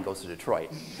right mind goes to Detroit,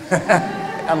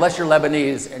 unless you're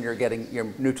Lebanese and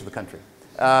you're new to the country.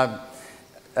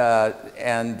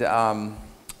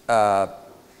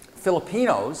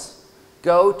 Filipinos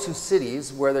go to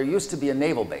cities where there used to be a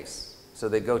naval base. So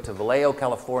they go to Vallejo,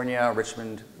 California,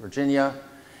 Richmond, Virginia.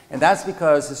 And that's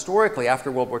because historically,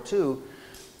 after World War II,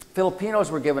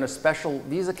 Filipinos were given a special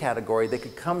visa category. They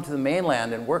could come to the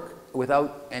mainland and work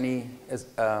without any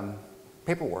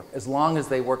paperwork, as long as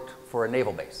they worked for a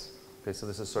naval base. Okay, so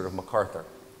this is sort of MacArthur,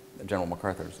 General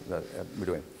MacArthur's that we're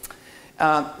doing.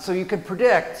 So you can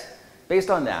predict, based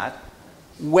on that,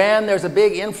 when there's a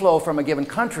big inflow from a given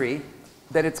country,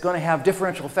 that it's going to have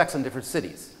differential effects on different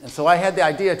cities. And so I had the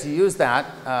idea to use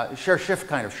that share-shift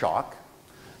kind of shock.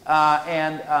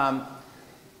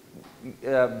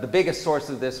 The biggest source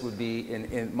of this would be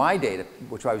in my data,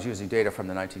 which I was using data from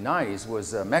the 1990s,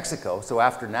 was Mexico. So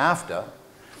after NAFTA,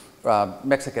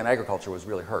 Mexican agriculture was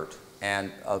really hurt.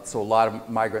 And so a lot of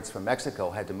migrants from Mexico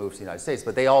had to move to the United States,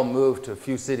 but they all moved to a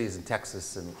few cities in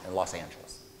Texas and Los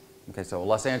Angeles. Okay, so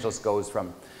Los Angeles goes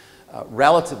from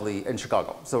relatively, in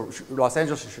Chicago. So Los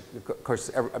Angeles, of course,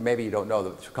 maybe you don't know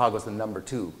that Chicago is the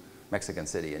 #2 Mexican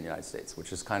city in the United States,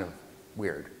 which is kind of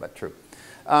weird, but true.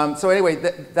 So anyway,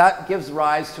 that gives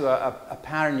rise to a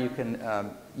pattern you can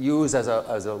use as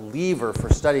a lever for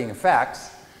studying effects.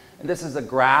 And this is a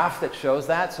graph that shows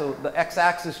that. So the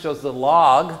x-axis shows the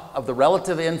log of the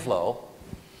relative inflow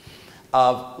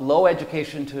of low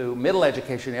education to middle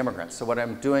education immigrants. So what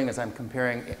I'm doing is I'm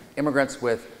comparing immigrants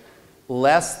with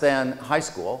less than high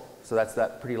school, so that's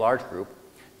that pretty large group,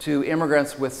 to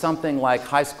immigrants with something like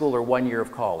high school or 1 year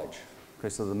of college. Okay,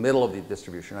 so the middle of the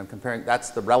distribution, I'm comparing, that's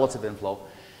the relative inflow.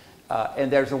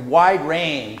 And there's a wide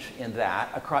range in that.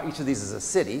 Across each of these is a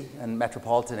city and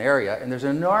metropolitan area, and there's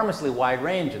an enormously wide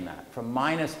range in that, from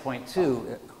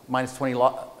 -0.2, minus 20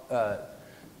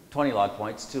 log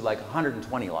points, to like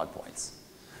 120 log points.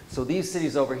 So these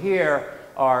cities over here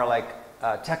are like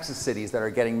Texas cities that are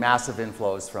getting massive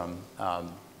inflows from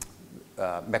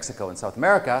Mexico and South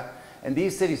America, and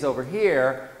these cities over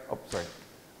here,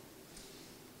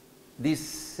 these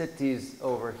cities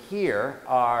over here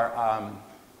are,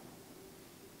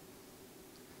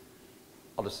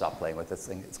 I'll just stop playing with this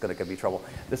thing, it's going to give me trouble.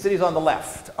 The cities on the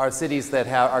left are cities that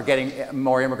are getting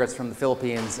more immigrants from the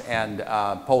Philippines and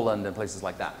Poland and places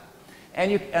like that.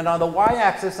 And on the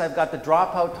y-axis, I've got the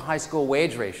dropout to high school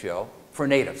wage ratio for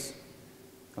natives.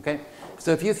 Okay?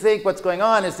 So if you think what's going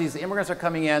on is these immigrants are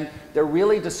coming in, they're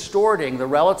really distorting the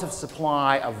relative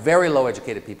supply of very low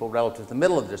educated people relative to the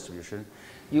middle of the distribution,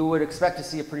 you would expect to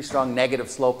see a pretty strong negative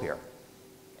slope here.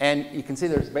 And you can see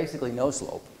there's basically no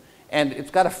slope. And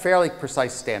it's got a fairly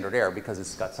precise standard error because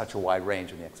it's got such a wide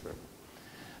range in the x-curve.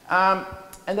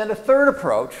 And then a third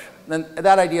approach, and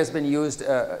that idea has been used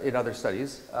in other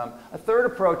studies. A third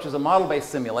approach is a model-based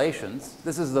simulations.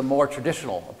 This is the more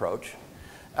traditional approach.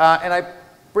 And I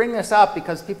bring this up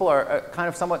because people are kind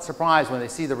of somewhat surprised when they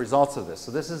see the results of this.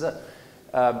 So this is the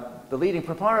leading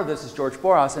proponent of this is George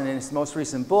Boras, and in his most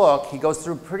recent book, he goes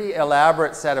through a pretty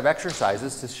elaborate set of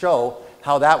exercises to show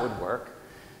how that would work.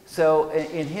 So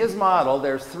in his model,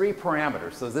 there's 3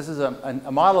 parameters. So this is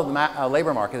a model of the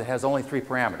labor market that has only 3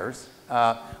 parameters.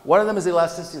 One of them is the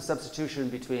elasticity of substitution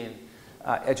between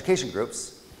education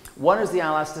groups. One is the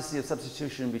elasticity of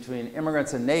substitution between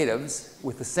immigrants and natives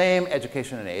with the same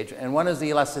education and age. And one is the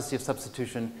elasticity of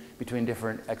substitution between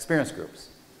different experience groups.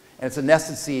 And it's a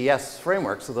nested CES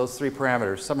framework, so those 3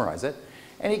 parameters summarize it.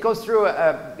 And he goes through,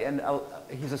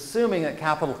 he's assuming that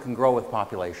capital can grow with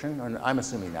population, and I'm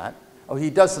assuming that. Oh, he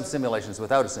does some simulations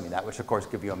without assuming that, which of course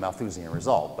give you a Malthusian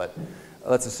result, but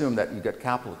let's assume that you get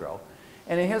capital grow.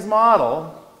 And in his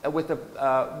model, with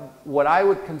what I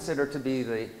would consider to be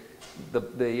the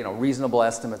reasonable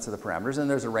estimates of the parameters, and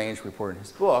there's a range reported in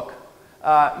his book,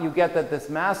 you get that this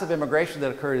massive immigration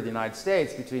that occurred in the United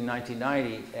States between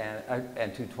 1990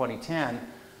 and to 2010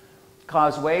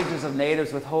 caused wages of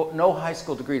natives with no high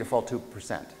school degree to fall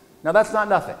 2%. Now that's not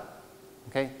nothing.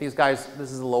 Okay? These guys,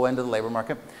 this is the low end of the labor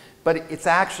market. But it's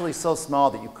actually so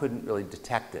small that you couldn't really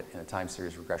detect it in a time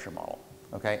series regression model.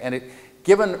 Okay? And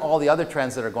given all the other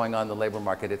trends that are going on in the labor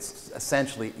market, it's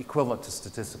essentially equivalent to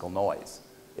statistical noise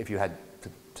if you had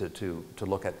to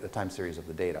look at the time series of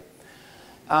the data.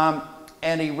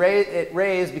 And it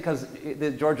raised, because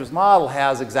George's model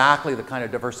has exactly the kind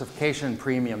of diversification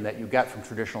premium that you get from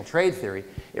traditional trade theory,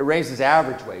 it raises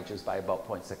average wages by about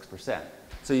 0.6%.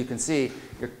 So you can see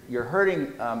you're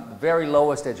hurting the very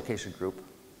lowest education group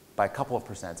by a couple of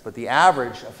percents, but the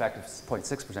average effect of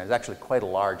 0.6% is actually quite a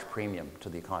large premium to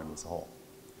the economy as a whole.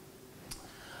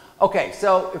 Okay,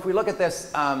 so if we look at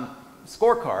this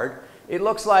scorecard, it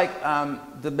looks like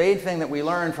the main thing that we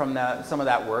learned from some of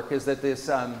that work is that this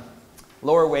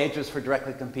lower wages for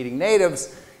directly competing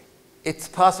natives, it's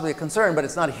possibly a concern, but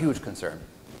it's not a huge concern.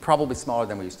 Probably smaller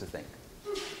than we used to think.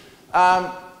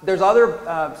 There's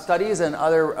other studies and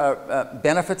other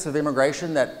benefits of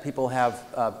immigration that people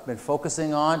have been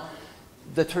focusing on.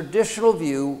 The traditional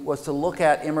view was to look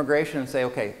at immigration and say,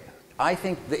 okay, I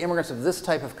think the immigrants of this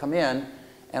type have come in,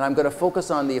 and I'm going to focus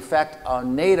on the effect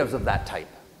on natives of that type.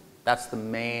 That's the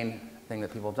main thing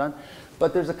that people have done.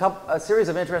 But there's a series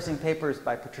of interesting papers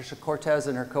by Patricia Cortez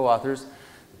and her co-authors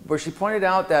where she pointed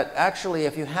out that actually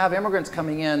if you have immigrants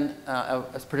coming in,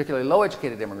 as particularly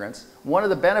low-educated immigrants, one of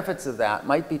the benefits of that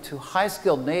might be to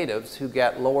high-skilled natives who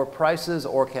get lower prices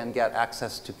or can get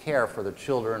access to care for their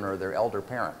children or their elder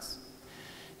parents.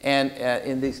 And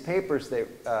in these papers that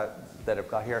I've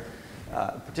got here,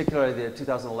 particularly the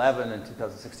 2011 and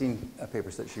 2016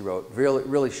 papers that she wrote,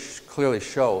 really clearly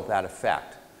show that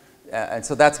effect. And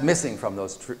so that's missing from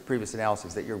those previous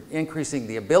analyses, that you're increasing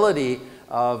the ability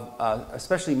of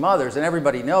especially mothers, and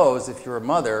everybody knows if you're a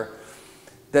mother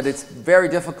that it's very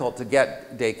difficult to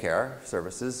get daycare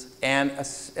services, and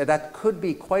that could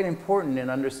be quite important in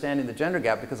understanding the gender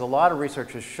gap, because a lot of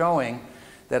research is showing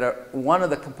that one of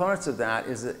the components of that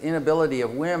is the inability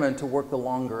of women to work the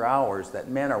longer hours that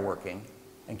men are working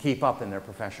and keep up in their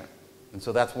profession. And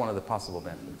so that's one of the possible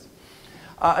benefits.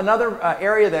 Another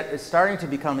area that is starting to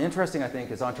become interesting, I think,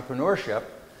 is entrepreneurship.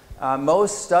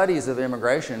 Most studies of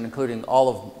immigration, including all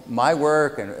of my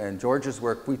work and George's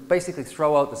work, we basically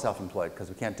throw out the self-employed because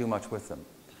we can't do much with them.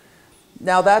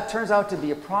 Now that turns out to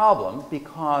be a problem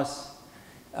because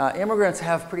immigrants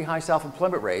have pretty high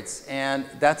self-employment rates, and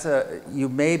you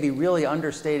may be really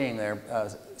understating their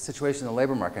situation in the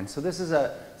labor market. And so this is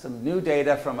some new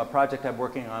data from a project I'm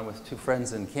working on with 2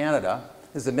 friends in Canada.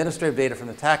 This is administrative data from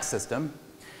the tax system.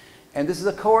 And this is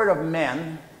a cohort of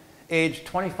men aged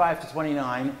 25 to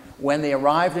 29 when they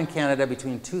arrived in Canada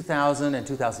between 2000 and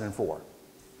 2004.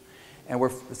 And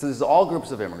so this is all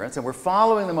groups of immigrants, and we're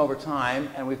following them over time,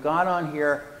 and we've got on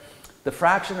here the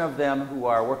fraction of them who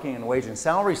are working in the wage and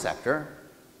salary sector.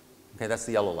 Okay, that's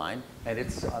the yellow line, and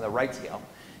it's on the right scale.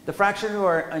 The fraction who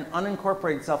are in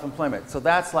unincorporated self-employment. So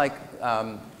that's like,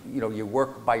 you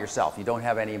work by yourself. You don't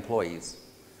have any employees.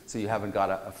 So you haven't got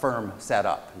a firm set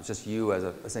up. It's just you as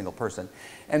a single person.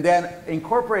 And then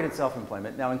incorporated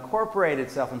self-employment. Now incorporated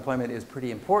self-employment is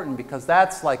pretty important because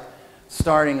that's like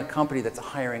starting a company that's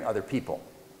hiring other people.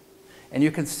 And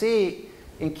you can see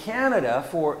in Canada,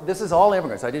 this is all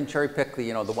immigrants. I didn't cherry pick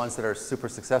the ones that are super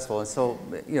successful. And so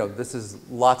this is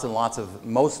lots and lots of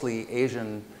mostly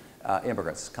Asian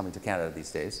immigrants coming to Canada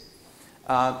these days.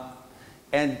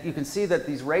 And you can see that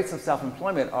these rates of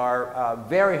self-employment are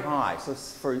very high. So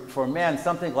for men,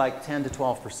 something like 10 to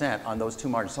 12% on those 2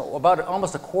 margins. So about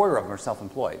almost a quarter of them are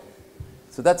self-employed.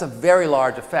 So that's a very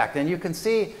large effect. And you can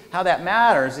see how that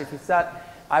matters if you thought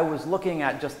I was looking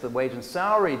at just the wage and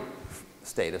salary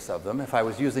status of them. If I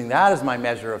was using that as my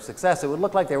measure of success, it would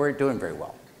look like they weren't doing very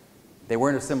well. They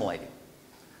weren't assimilating.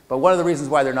 But one of the reasons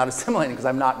why they're not assimilating is because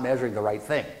I'm not measuring the right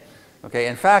thing. Okay?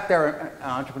 In fact, their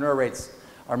entrepreneur rates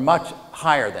are much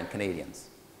higher than Canadians.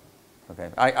 Okay?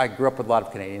 I grew up with a lot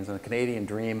of Canadians, and the Canadian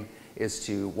dream is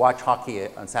to watch hockey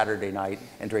on Saturday night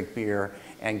and drink beer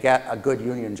and get a good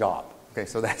union job. Okay,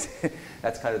 so that's,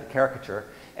 that's kind of the caricature.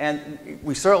 And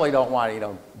we certainly don't want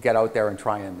to, get out there and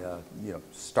try and,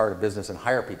 start a business and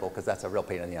hire people, because that's a real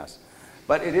pain in the ass.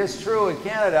 But it is true in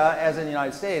Canada, as in the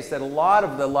United States, that a lot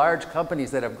of the large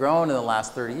companies that have grown in the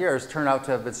last 30 years turn out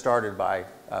to have been started by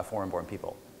foreign-born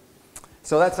people.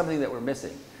 So that's something that we're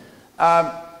missing.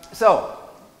 So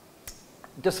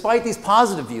despite these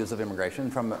positive views of immigration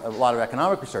from a lot of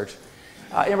economic research,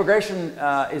 immigration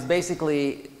is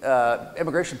basically,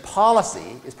 immigration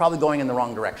policy is probably going in the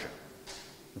wrong direction.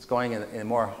 It's going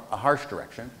in a harsh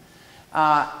direction.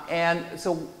 And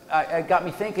so it got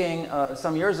me thinking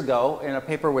some years ago in a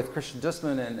paper with Christian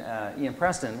Dussman and Ian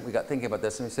Preston. We got thinking about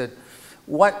this, and we said,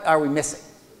 what are we missing?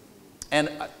 And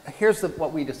here's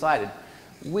what we decided.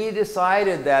 We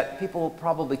decided that people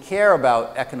probably care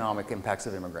about economic impacts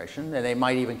of immigration, and they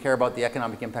might even care about the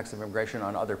economic impacts of immigration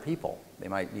on other people. They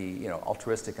might be,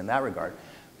 altruistic in that regard.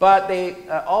 But they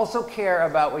also care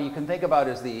about what you can think about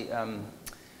as the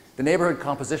neighborhood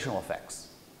compositional effects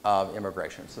of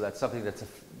immigration. So that's something that's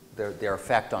their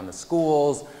effect on the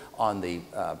schools, on the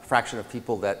fraction of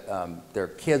people that their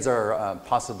kids are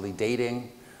possibly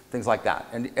dating, things like that.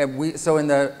 So in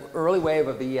the early wave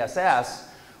of the ESS,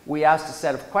 we asked a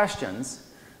set of questions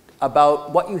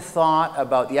about what you thought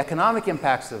about the economic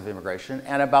impacts of immigration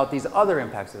and about these other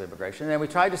impacts of immigration. And we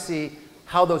tried to see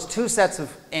how those two sets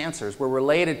of answers were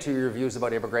related to your views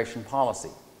about immigration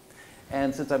policy.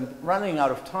 And since I'm running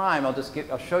out of time,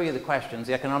 I'll show you the questions.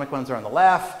 The economic ones are on the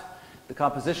left, the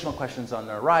compositional questions on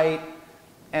the right,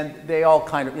 and they all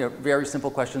kind of, very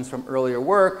simple questions from earlier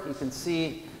work. You can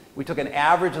see we took an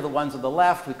average of the ones on the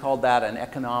left. We called that an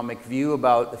economic view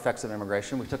about the effects of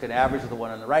immigration. We took an average of the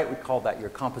one on the right. We called that your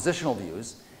compositional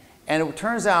views. And it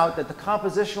turns out that the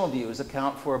compositional views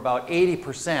account for about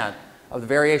 80% of the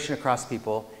variation across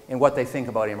people in what they think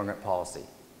about immigrant policy.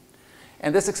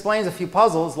 And this explains a few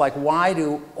puzzles, like why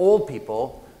do old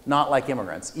people not like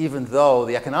immigrants, even though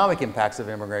the economic impacts of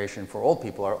immigration for old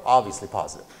people are obviously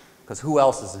positive? Because who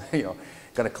else is going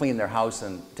to clean their house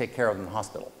and take care of them in the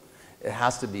hospital? It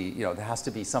has to be, there has to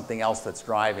be something else that's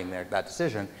driving that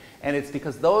decision. And it's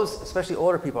because those, especially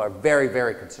older people, are very,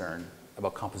 very concerned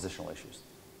about compositional issues.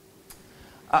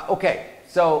 Okay,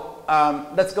 so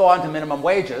let's go on to minimum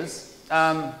wages.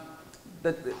 As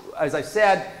I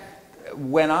said,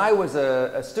 when I was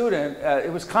a student,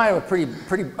 it was kind of a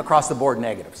pretty across-the-board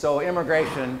negative. So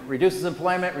immigration reduces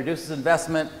employment, reduces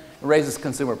investment, and raises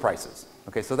consumer prices.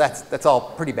 Okay, so that's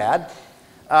all pretty bad.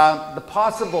 The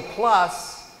possible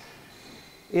plus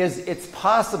is it's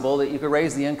possible that you could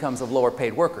raise the incomes of lower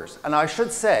paid workers. And I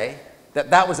should say that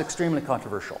that was extremely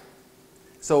controversial.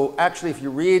 So actually, if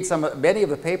you read many of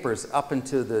the papers up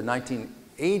into the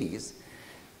 1980s,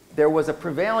 there was a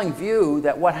prevailing view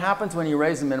that what happens when you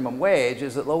raise the minimum wage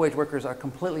is that low-wage workers are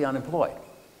completely unemployed.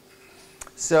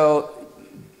 So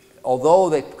although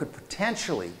they could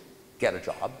potentially get a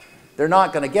job, they're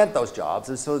not going to get those jobs,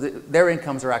 and so their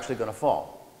incomes are actually going to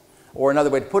fall. Or another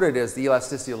way to put it is the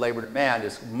elasticity of labor demand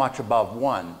is much above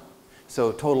 1.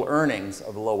 So total earnings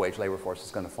of the low-wage labor force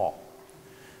is going to fall.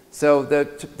 So the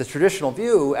traditional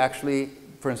view actually,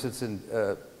 for instance, in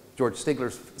George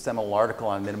Stigler's seminal article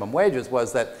on minimum wages,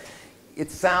 was that it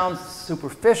sounds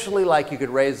superficially like you could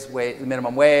raise the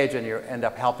minimum wage and you end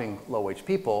up helping low-wage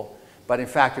people, but in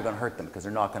fact you're going to hurt them because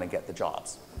they're not going to get the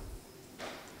jobs.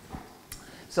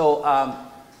 So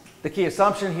the key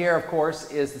assumption here, of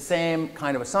course, is the same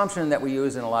kind of assumption that we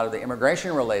use in a lot of the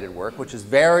immigration-related work, which is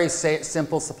very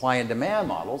simple supply and demand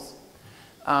models.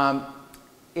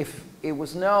 If it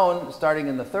was known, starting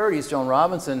in the 30s, Joan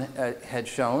Robinson had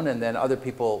shown, and then other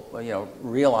people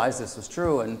realized this was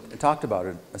true and talked about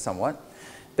it somewhat,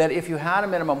 that if you had a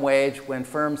minimum wage when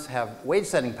firms have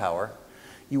wage-setting power,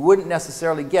 you wouldn't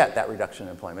necessarily get that reduction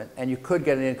in employment, and you could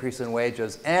get an increase in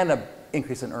wages and an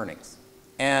increase in earnings.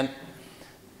 And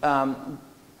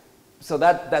so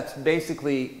that's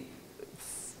basically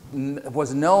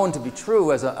was known to be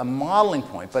true as a modeling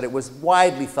point, but it was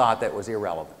widely thought that it was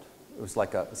irrelevant. It was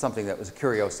like something that was a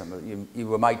curiosum.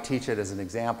 You might teach it as an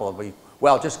example of,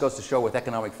 well, it just goes to show with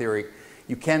economic theory,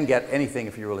 you can get anything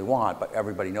if you really want, but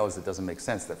everybody knows it doesn't make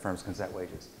sense that firms can set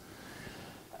wages.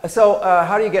 So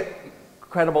how do you get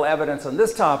credible evidence on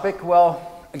this topic?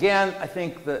 Well, again, I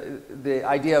think the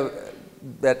idea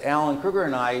that Alan Kruger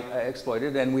and I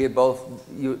exploited, and we had both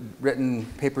written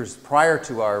papers prior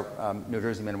to our New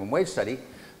Jersey minimum wage study,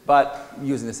 but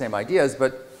using the same ideas.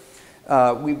 But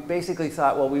we basically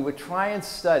thought, well, we would try and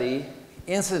study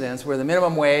incidents where the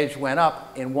minimum wage went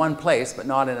up in one place but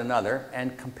not in another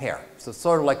and compare. So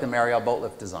sort of like the Mariel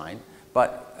Boatlift design,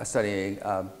 but studying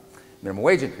minimum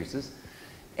wage increases.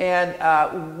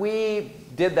 And we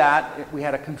did that. We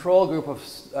had a control group of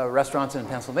restaurants in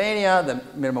Pennsylvania. The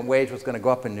minimum wage was going to go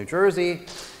up in New Jersey.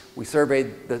 We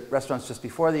surveyed the restaurants just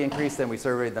before the increase, then we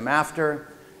surveyed them after.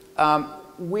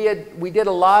 We did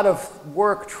a lot of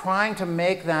work trying to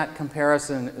make that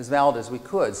comparison as valid as we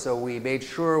could. So we made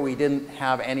sure we didn't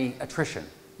have any attrition.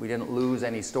 We didn't lose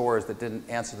any stores that didn't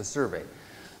answer the survey.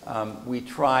 We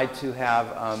tried to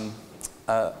have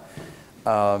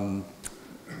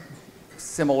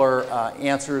similar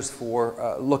answers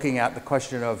for looking at the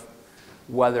question of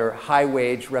whether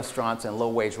high-wage restaurants and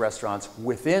low-wage restaurants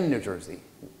within New Jersey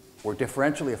were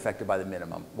differentially affected by the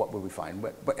minimum. What would we find?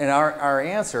 And our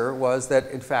answer was that,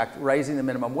 in fact, raising the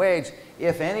minimum wage,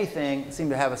 if anything,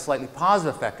 seemed to have a slightly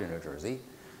positive effect in New Jersey,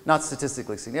 not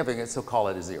statistically significant, so call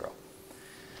it a 0.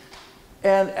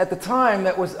 And at the time,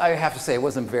 that was, I have to say, it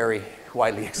wasn't very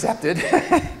widely accepted.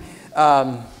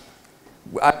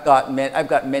 I've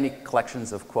got many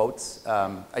collections of quotes.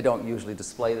 I don't usually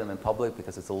display them in public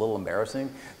because it's a little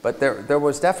embarrassing. But there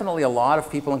was definitely a lot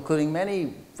of people, including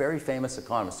many very famous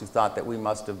economists, who thought that we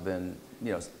must have been,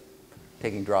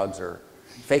 taking drugs or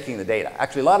faking the data.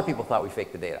 Actually, a lot of people thought we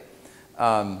faked the data.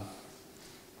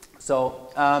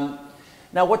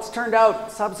 Now what's turned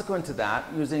out subsequent to that,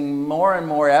 using more and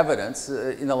more evidence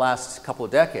in the last couple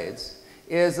of decades,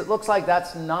 is it looks like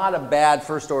that's not a bad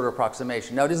first-order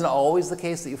approximation. Now, it isn't always the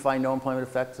case that you find no employment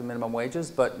effects of minimum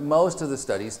wages, but most of the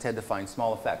studies tend to find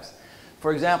small effects.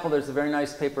 For example, there's a very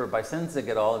nice paper by Senzig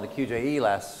et al. In the QJE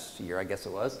last year, I guess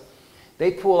it was.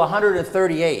 They pool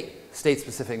 138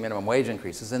 state-specific minimum wage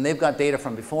increases, and they've got data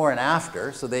from before and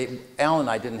after, so Alan and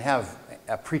I didn't have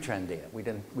pre-trend data.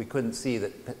 We couldn't see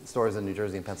that stores in New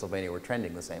Jersey and Pennsylvania were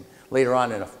trending the same. Later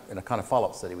on in a kind of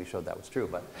follow-up study, we showed that was true.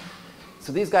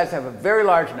 So these guys have a very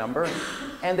large number,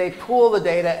 and they pool the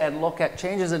data and look at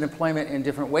changes in employment in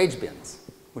different wage bins,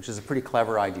 which is a pretty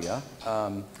clever idea.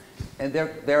 And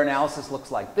their analysis looks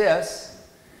like this.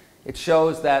 It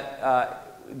shows that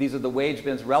these are the wage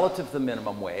bins relative to the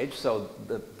minimum wage. So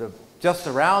just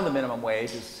around the minimum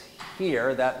wage is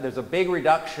here. That there's a big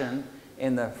reduction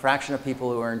in the fraction of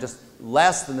people who earn just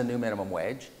less than the new minimum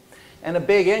wage, and a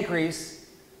big increase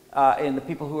in the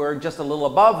people who are just a little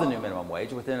above the new minimum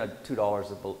wage, within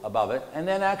 $2 above it. And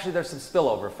then actually there's some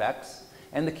spillover effects.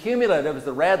 And the cumulative is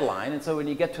the red line. And so when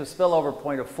you get to a spillover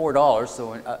point of $4,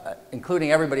 so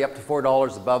including everybody up to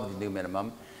 $4 above the new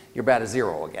minimum, you're about a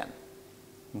 0 again.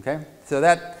 Okay? So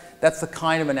that's the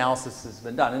kind of analysis that's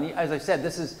been done. And as I said,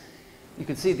 you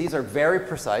can see these are very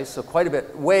precise, so quite a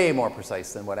bit, way more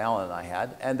precise than what Alan and I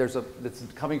had. And it's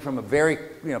coming from a very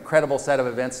credible set of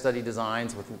event study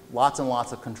designs with lots and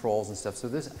lots of controls and stuff. So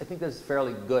I think there's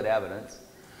fairly good evidence.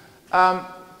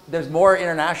 There's more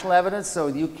international evidence.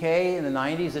 So the UK in the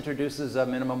 90s introduces a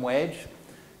minimum wage.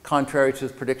 Contrary to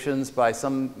predictions by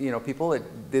some people, it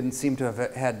didn't seem to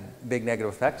have had big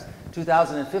negative effects.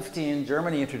 2015,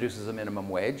 Germany introduces a minimum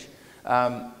wage.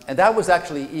 And that was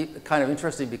actually kind of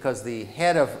interesting because the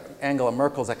head of Angela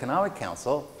Merkel's Economic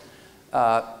Council,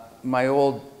 my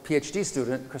old PhD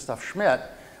student, Christoph Schmidt,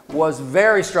 was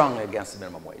very strongly against the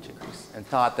minimum wage increase and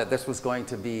thought that this was going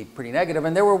to be pretty negative.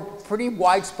 And there were pretty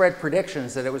widespread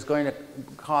predictions that it was going to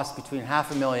cost between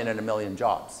 500,000 and 1 million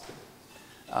jobs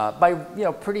by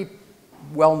pretty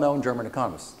well-known German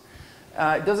economists.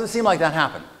 It doesn't seem like that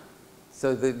happened.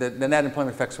 So the net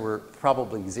employment effects were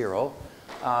probably 0.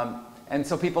 And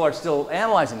so people are still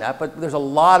analyzing that, but there's a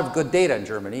lot of good data in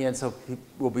Germany, and so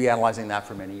we'll be analyzing that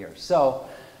for many years. So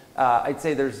I'd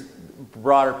say there's a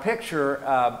broader picture.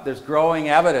 There's growing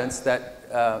evidence that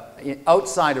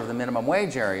outside of the minimum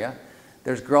wage area,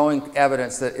 there's growing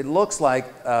evidence that it looks like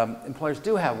employers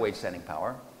do have wage setting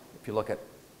power. If you look at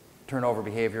turnover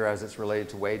behavior as it's related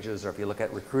to wages, or if you look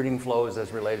at recruiting flows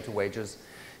as related to wages,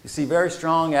 you see very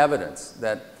strong evidence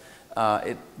that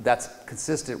that's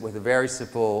consistent with a very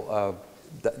simple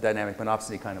dynamic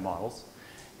monopsony kind of models.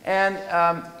 And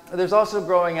there's also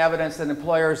growing evidence that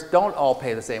employers don't all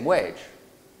pay the same wage.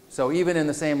 So even in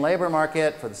the same labor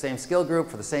market, for the same skill group,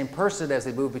 for the same person, as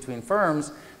they move between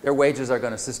firms, their wages are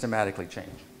going to systematically change.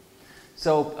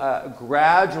 So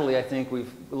gradually, I think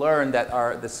we've learned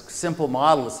that this simple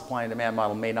model, the supply and demand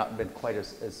model, may not have been quite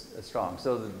as strong.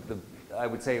 So I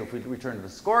would say if we return to the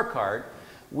scorecard,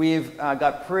 we've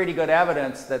got pretty good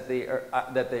evidence that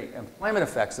the employment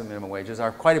effects of minimum wages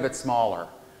are quite a bit smaller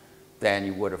than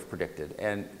you would have predicted,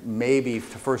 and maybe to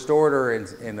first order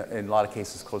in a lot of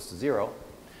cases close to 0.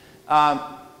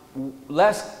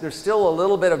 There's still a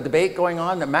little bit of debate going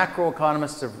on. The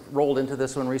macroeconomists have rolled into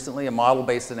this one recently, a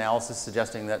model-based analysis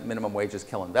suggesting that minimum wages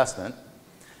kill investment.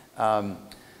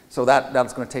 So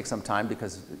that's going to take some time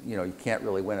because you can't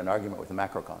really win an argument with a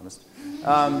macroeconomist.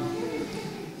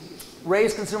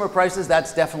 Raise consumer prices,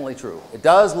 that's definitely true. It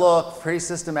does look pretty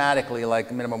systematically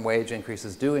like minimum wage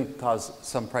increases do cause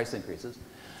some price increases.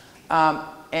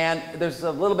 And there's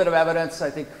a little bit of evidence, I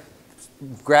think,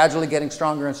 gradually getting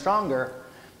stronger and stronger,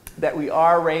 that we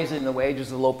are raising the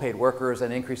wages of low-paid workers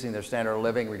and increasing their standard of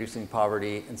living, reducing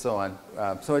poverty, and so on.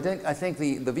 So I think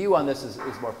the view on this is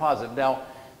more positive. Now,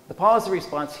 the policy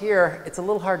response here, it's a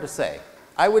little hard to say.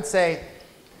 I would say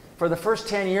for the first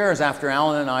 10 years after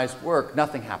Alan and I's work,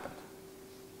 nothing happened.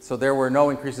 So there were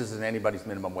no increases in anybody's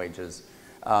minimum wages.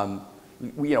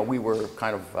 We were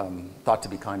kind of thought to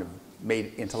be kind of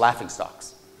made into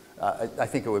laughingstocks. I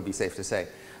think it would be safe to say.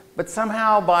 But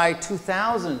somehow by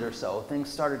 2000 or so, things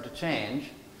started to change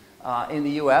in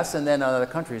the US and then in other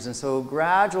countries. And so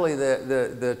gradually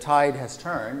the tide has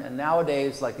turned. And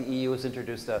nowadays, like the EU has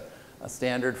introduced a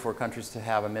standard for countries to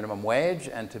have a minimum wage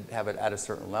and to have it at a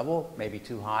certain level, maybe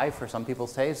too high for some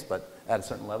people's taste, but at a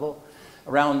certain level.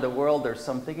 Around the world, there's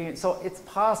some thinking. So it's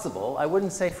possible, I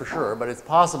wouldn't say for sure, but it's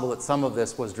possible that some of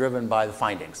this was driven by the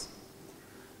findings.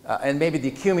 And maybe the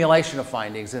accumulation of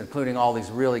findings, including all these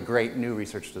really great new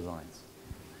research designs.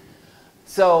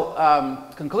 So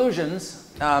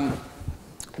conclusions,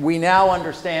 we now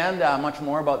understand much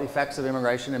more about the effects of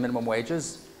immigration and minimum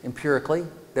wages empirically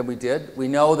than we did. We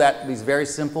know that these very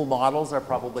simple models are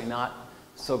probably not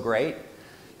so great.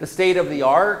 The state of the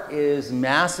art is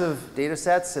massive data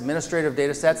sets, administrative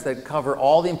data sets that cover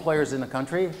all the employers in the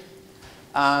country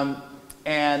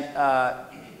and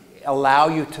allow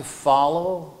you to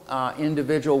follow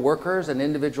individual workers and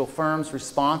individual firms'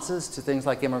 responses to things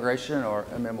like immigration or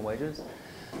minimum wages.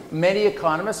 Many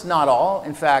economists, not all,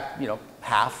 in fact,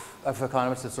 half of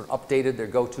economists have sort of updated their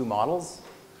go-to models.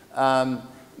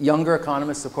 Younger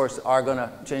economists, of course, are going to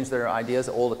change their ideas.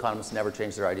 Old economists never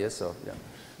change their ideas, so yeah.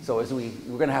 So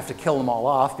we're going to have to kill them all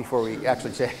off before we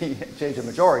actually change a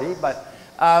majority. But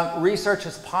research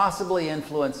has possibly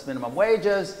influenced minimum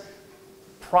wages,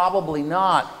 probably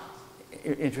not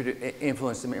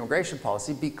influenced immigration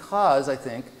policy, because I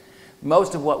think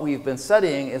most of what we've been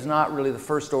studying is not really the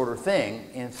first order thing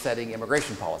in setting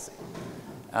immigration policy.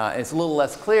 It's a little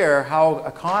less clear how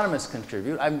economists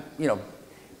contribute.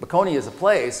 Bocconi is a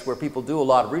place where people do a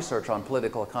lot of research on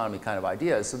political economy kind of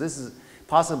ideas. So this is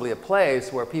possibly a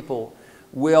place where people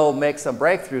will make some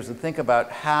breakthroughs and think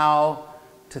about how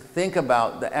to think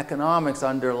about the economics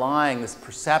underlying these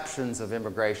perceptions of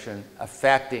immigration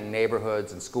affecting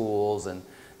neighborhoods and schools and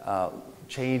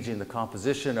changing the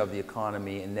composition of the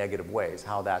economy in negative ways,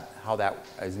 how that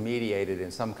is mediated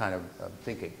in some kind of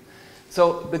thinking.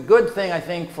 So the good thing, I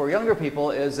think, for younger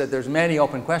people is that there's many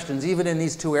open questions, even in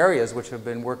these two areas which have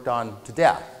been worked on to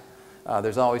death.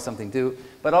 There's always something to do.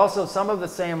 But also some of the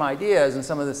same ideas and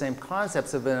some of the same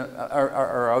concepts have been,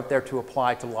 are out there to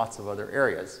apply to lots of other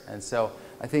areas. And so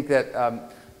I think that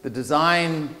the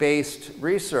design-based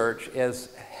research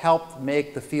has helped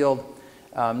make the field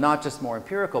not just more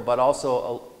empirical, but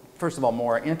also, first of all,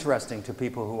 more interesting to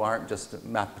people who aren't just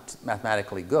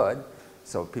mathematically good.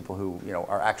 So people who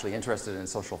are actually interested in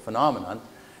social phenomenon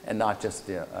and not just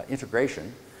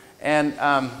integration. And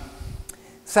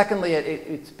secondly,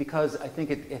 it's because I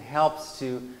think it helps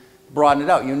to broaden it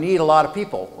out. You need a lot of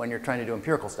people when you're trying to do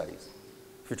empirical studies.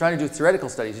 If you're trying to do theoretical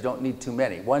studies, you don't need too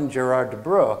many. One Gerard de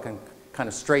Brugge can kind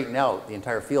of straighten out the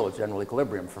entire field of general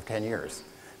equilibrium for 10 years.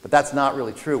 But that's not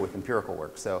really true with empirical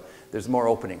work. So there's more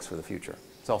openings for the future.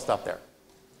 So I'll stop there.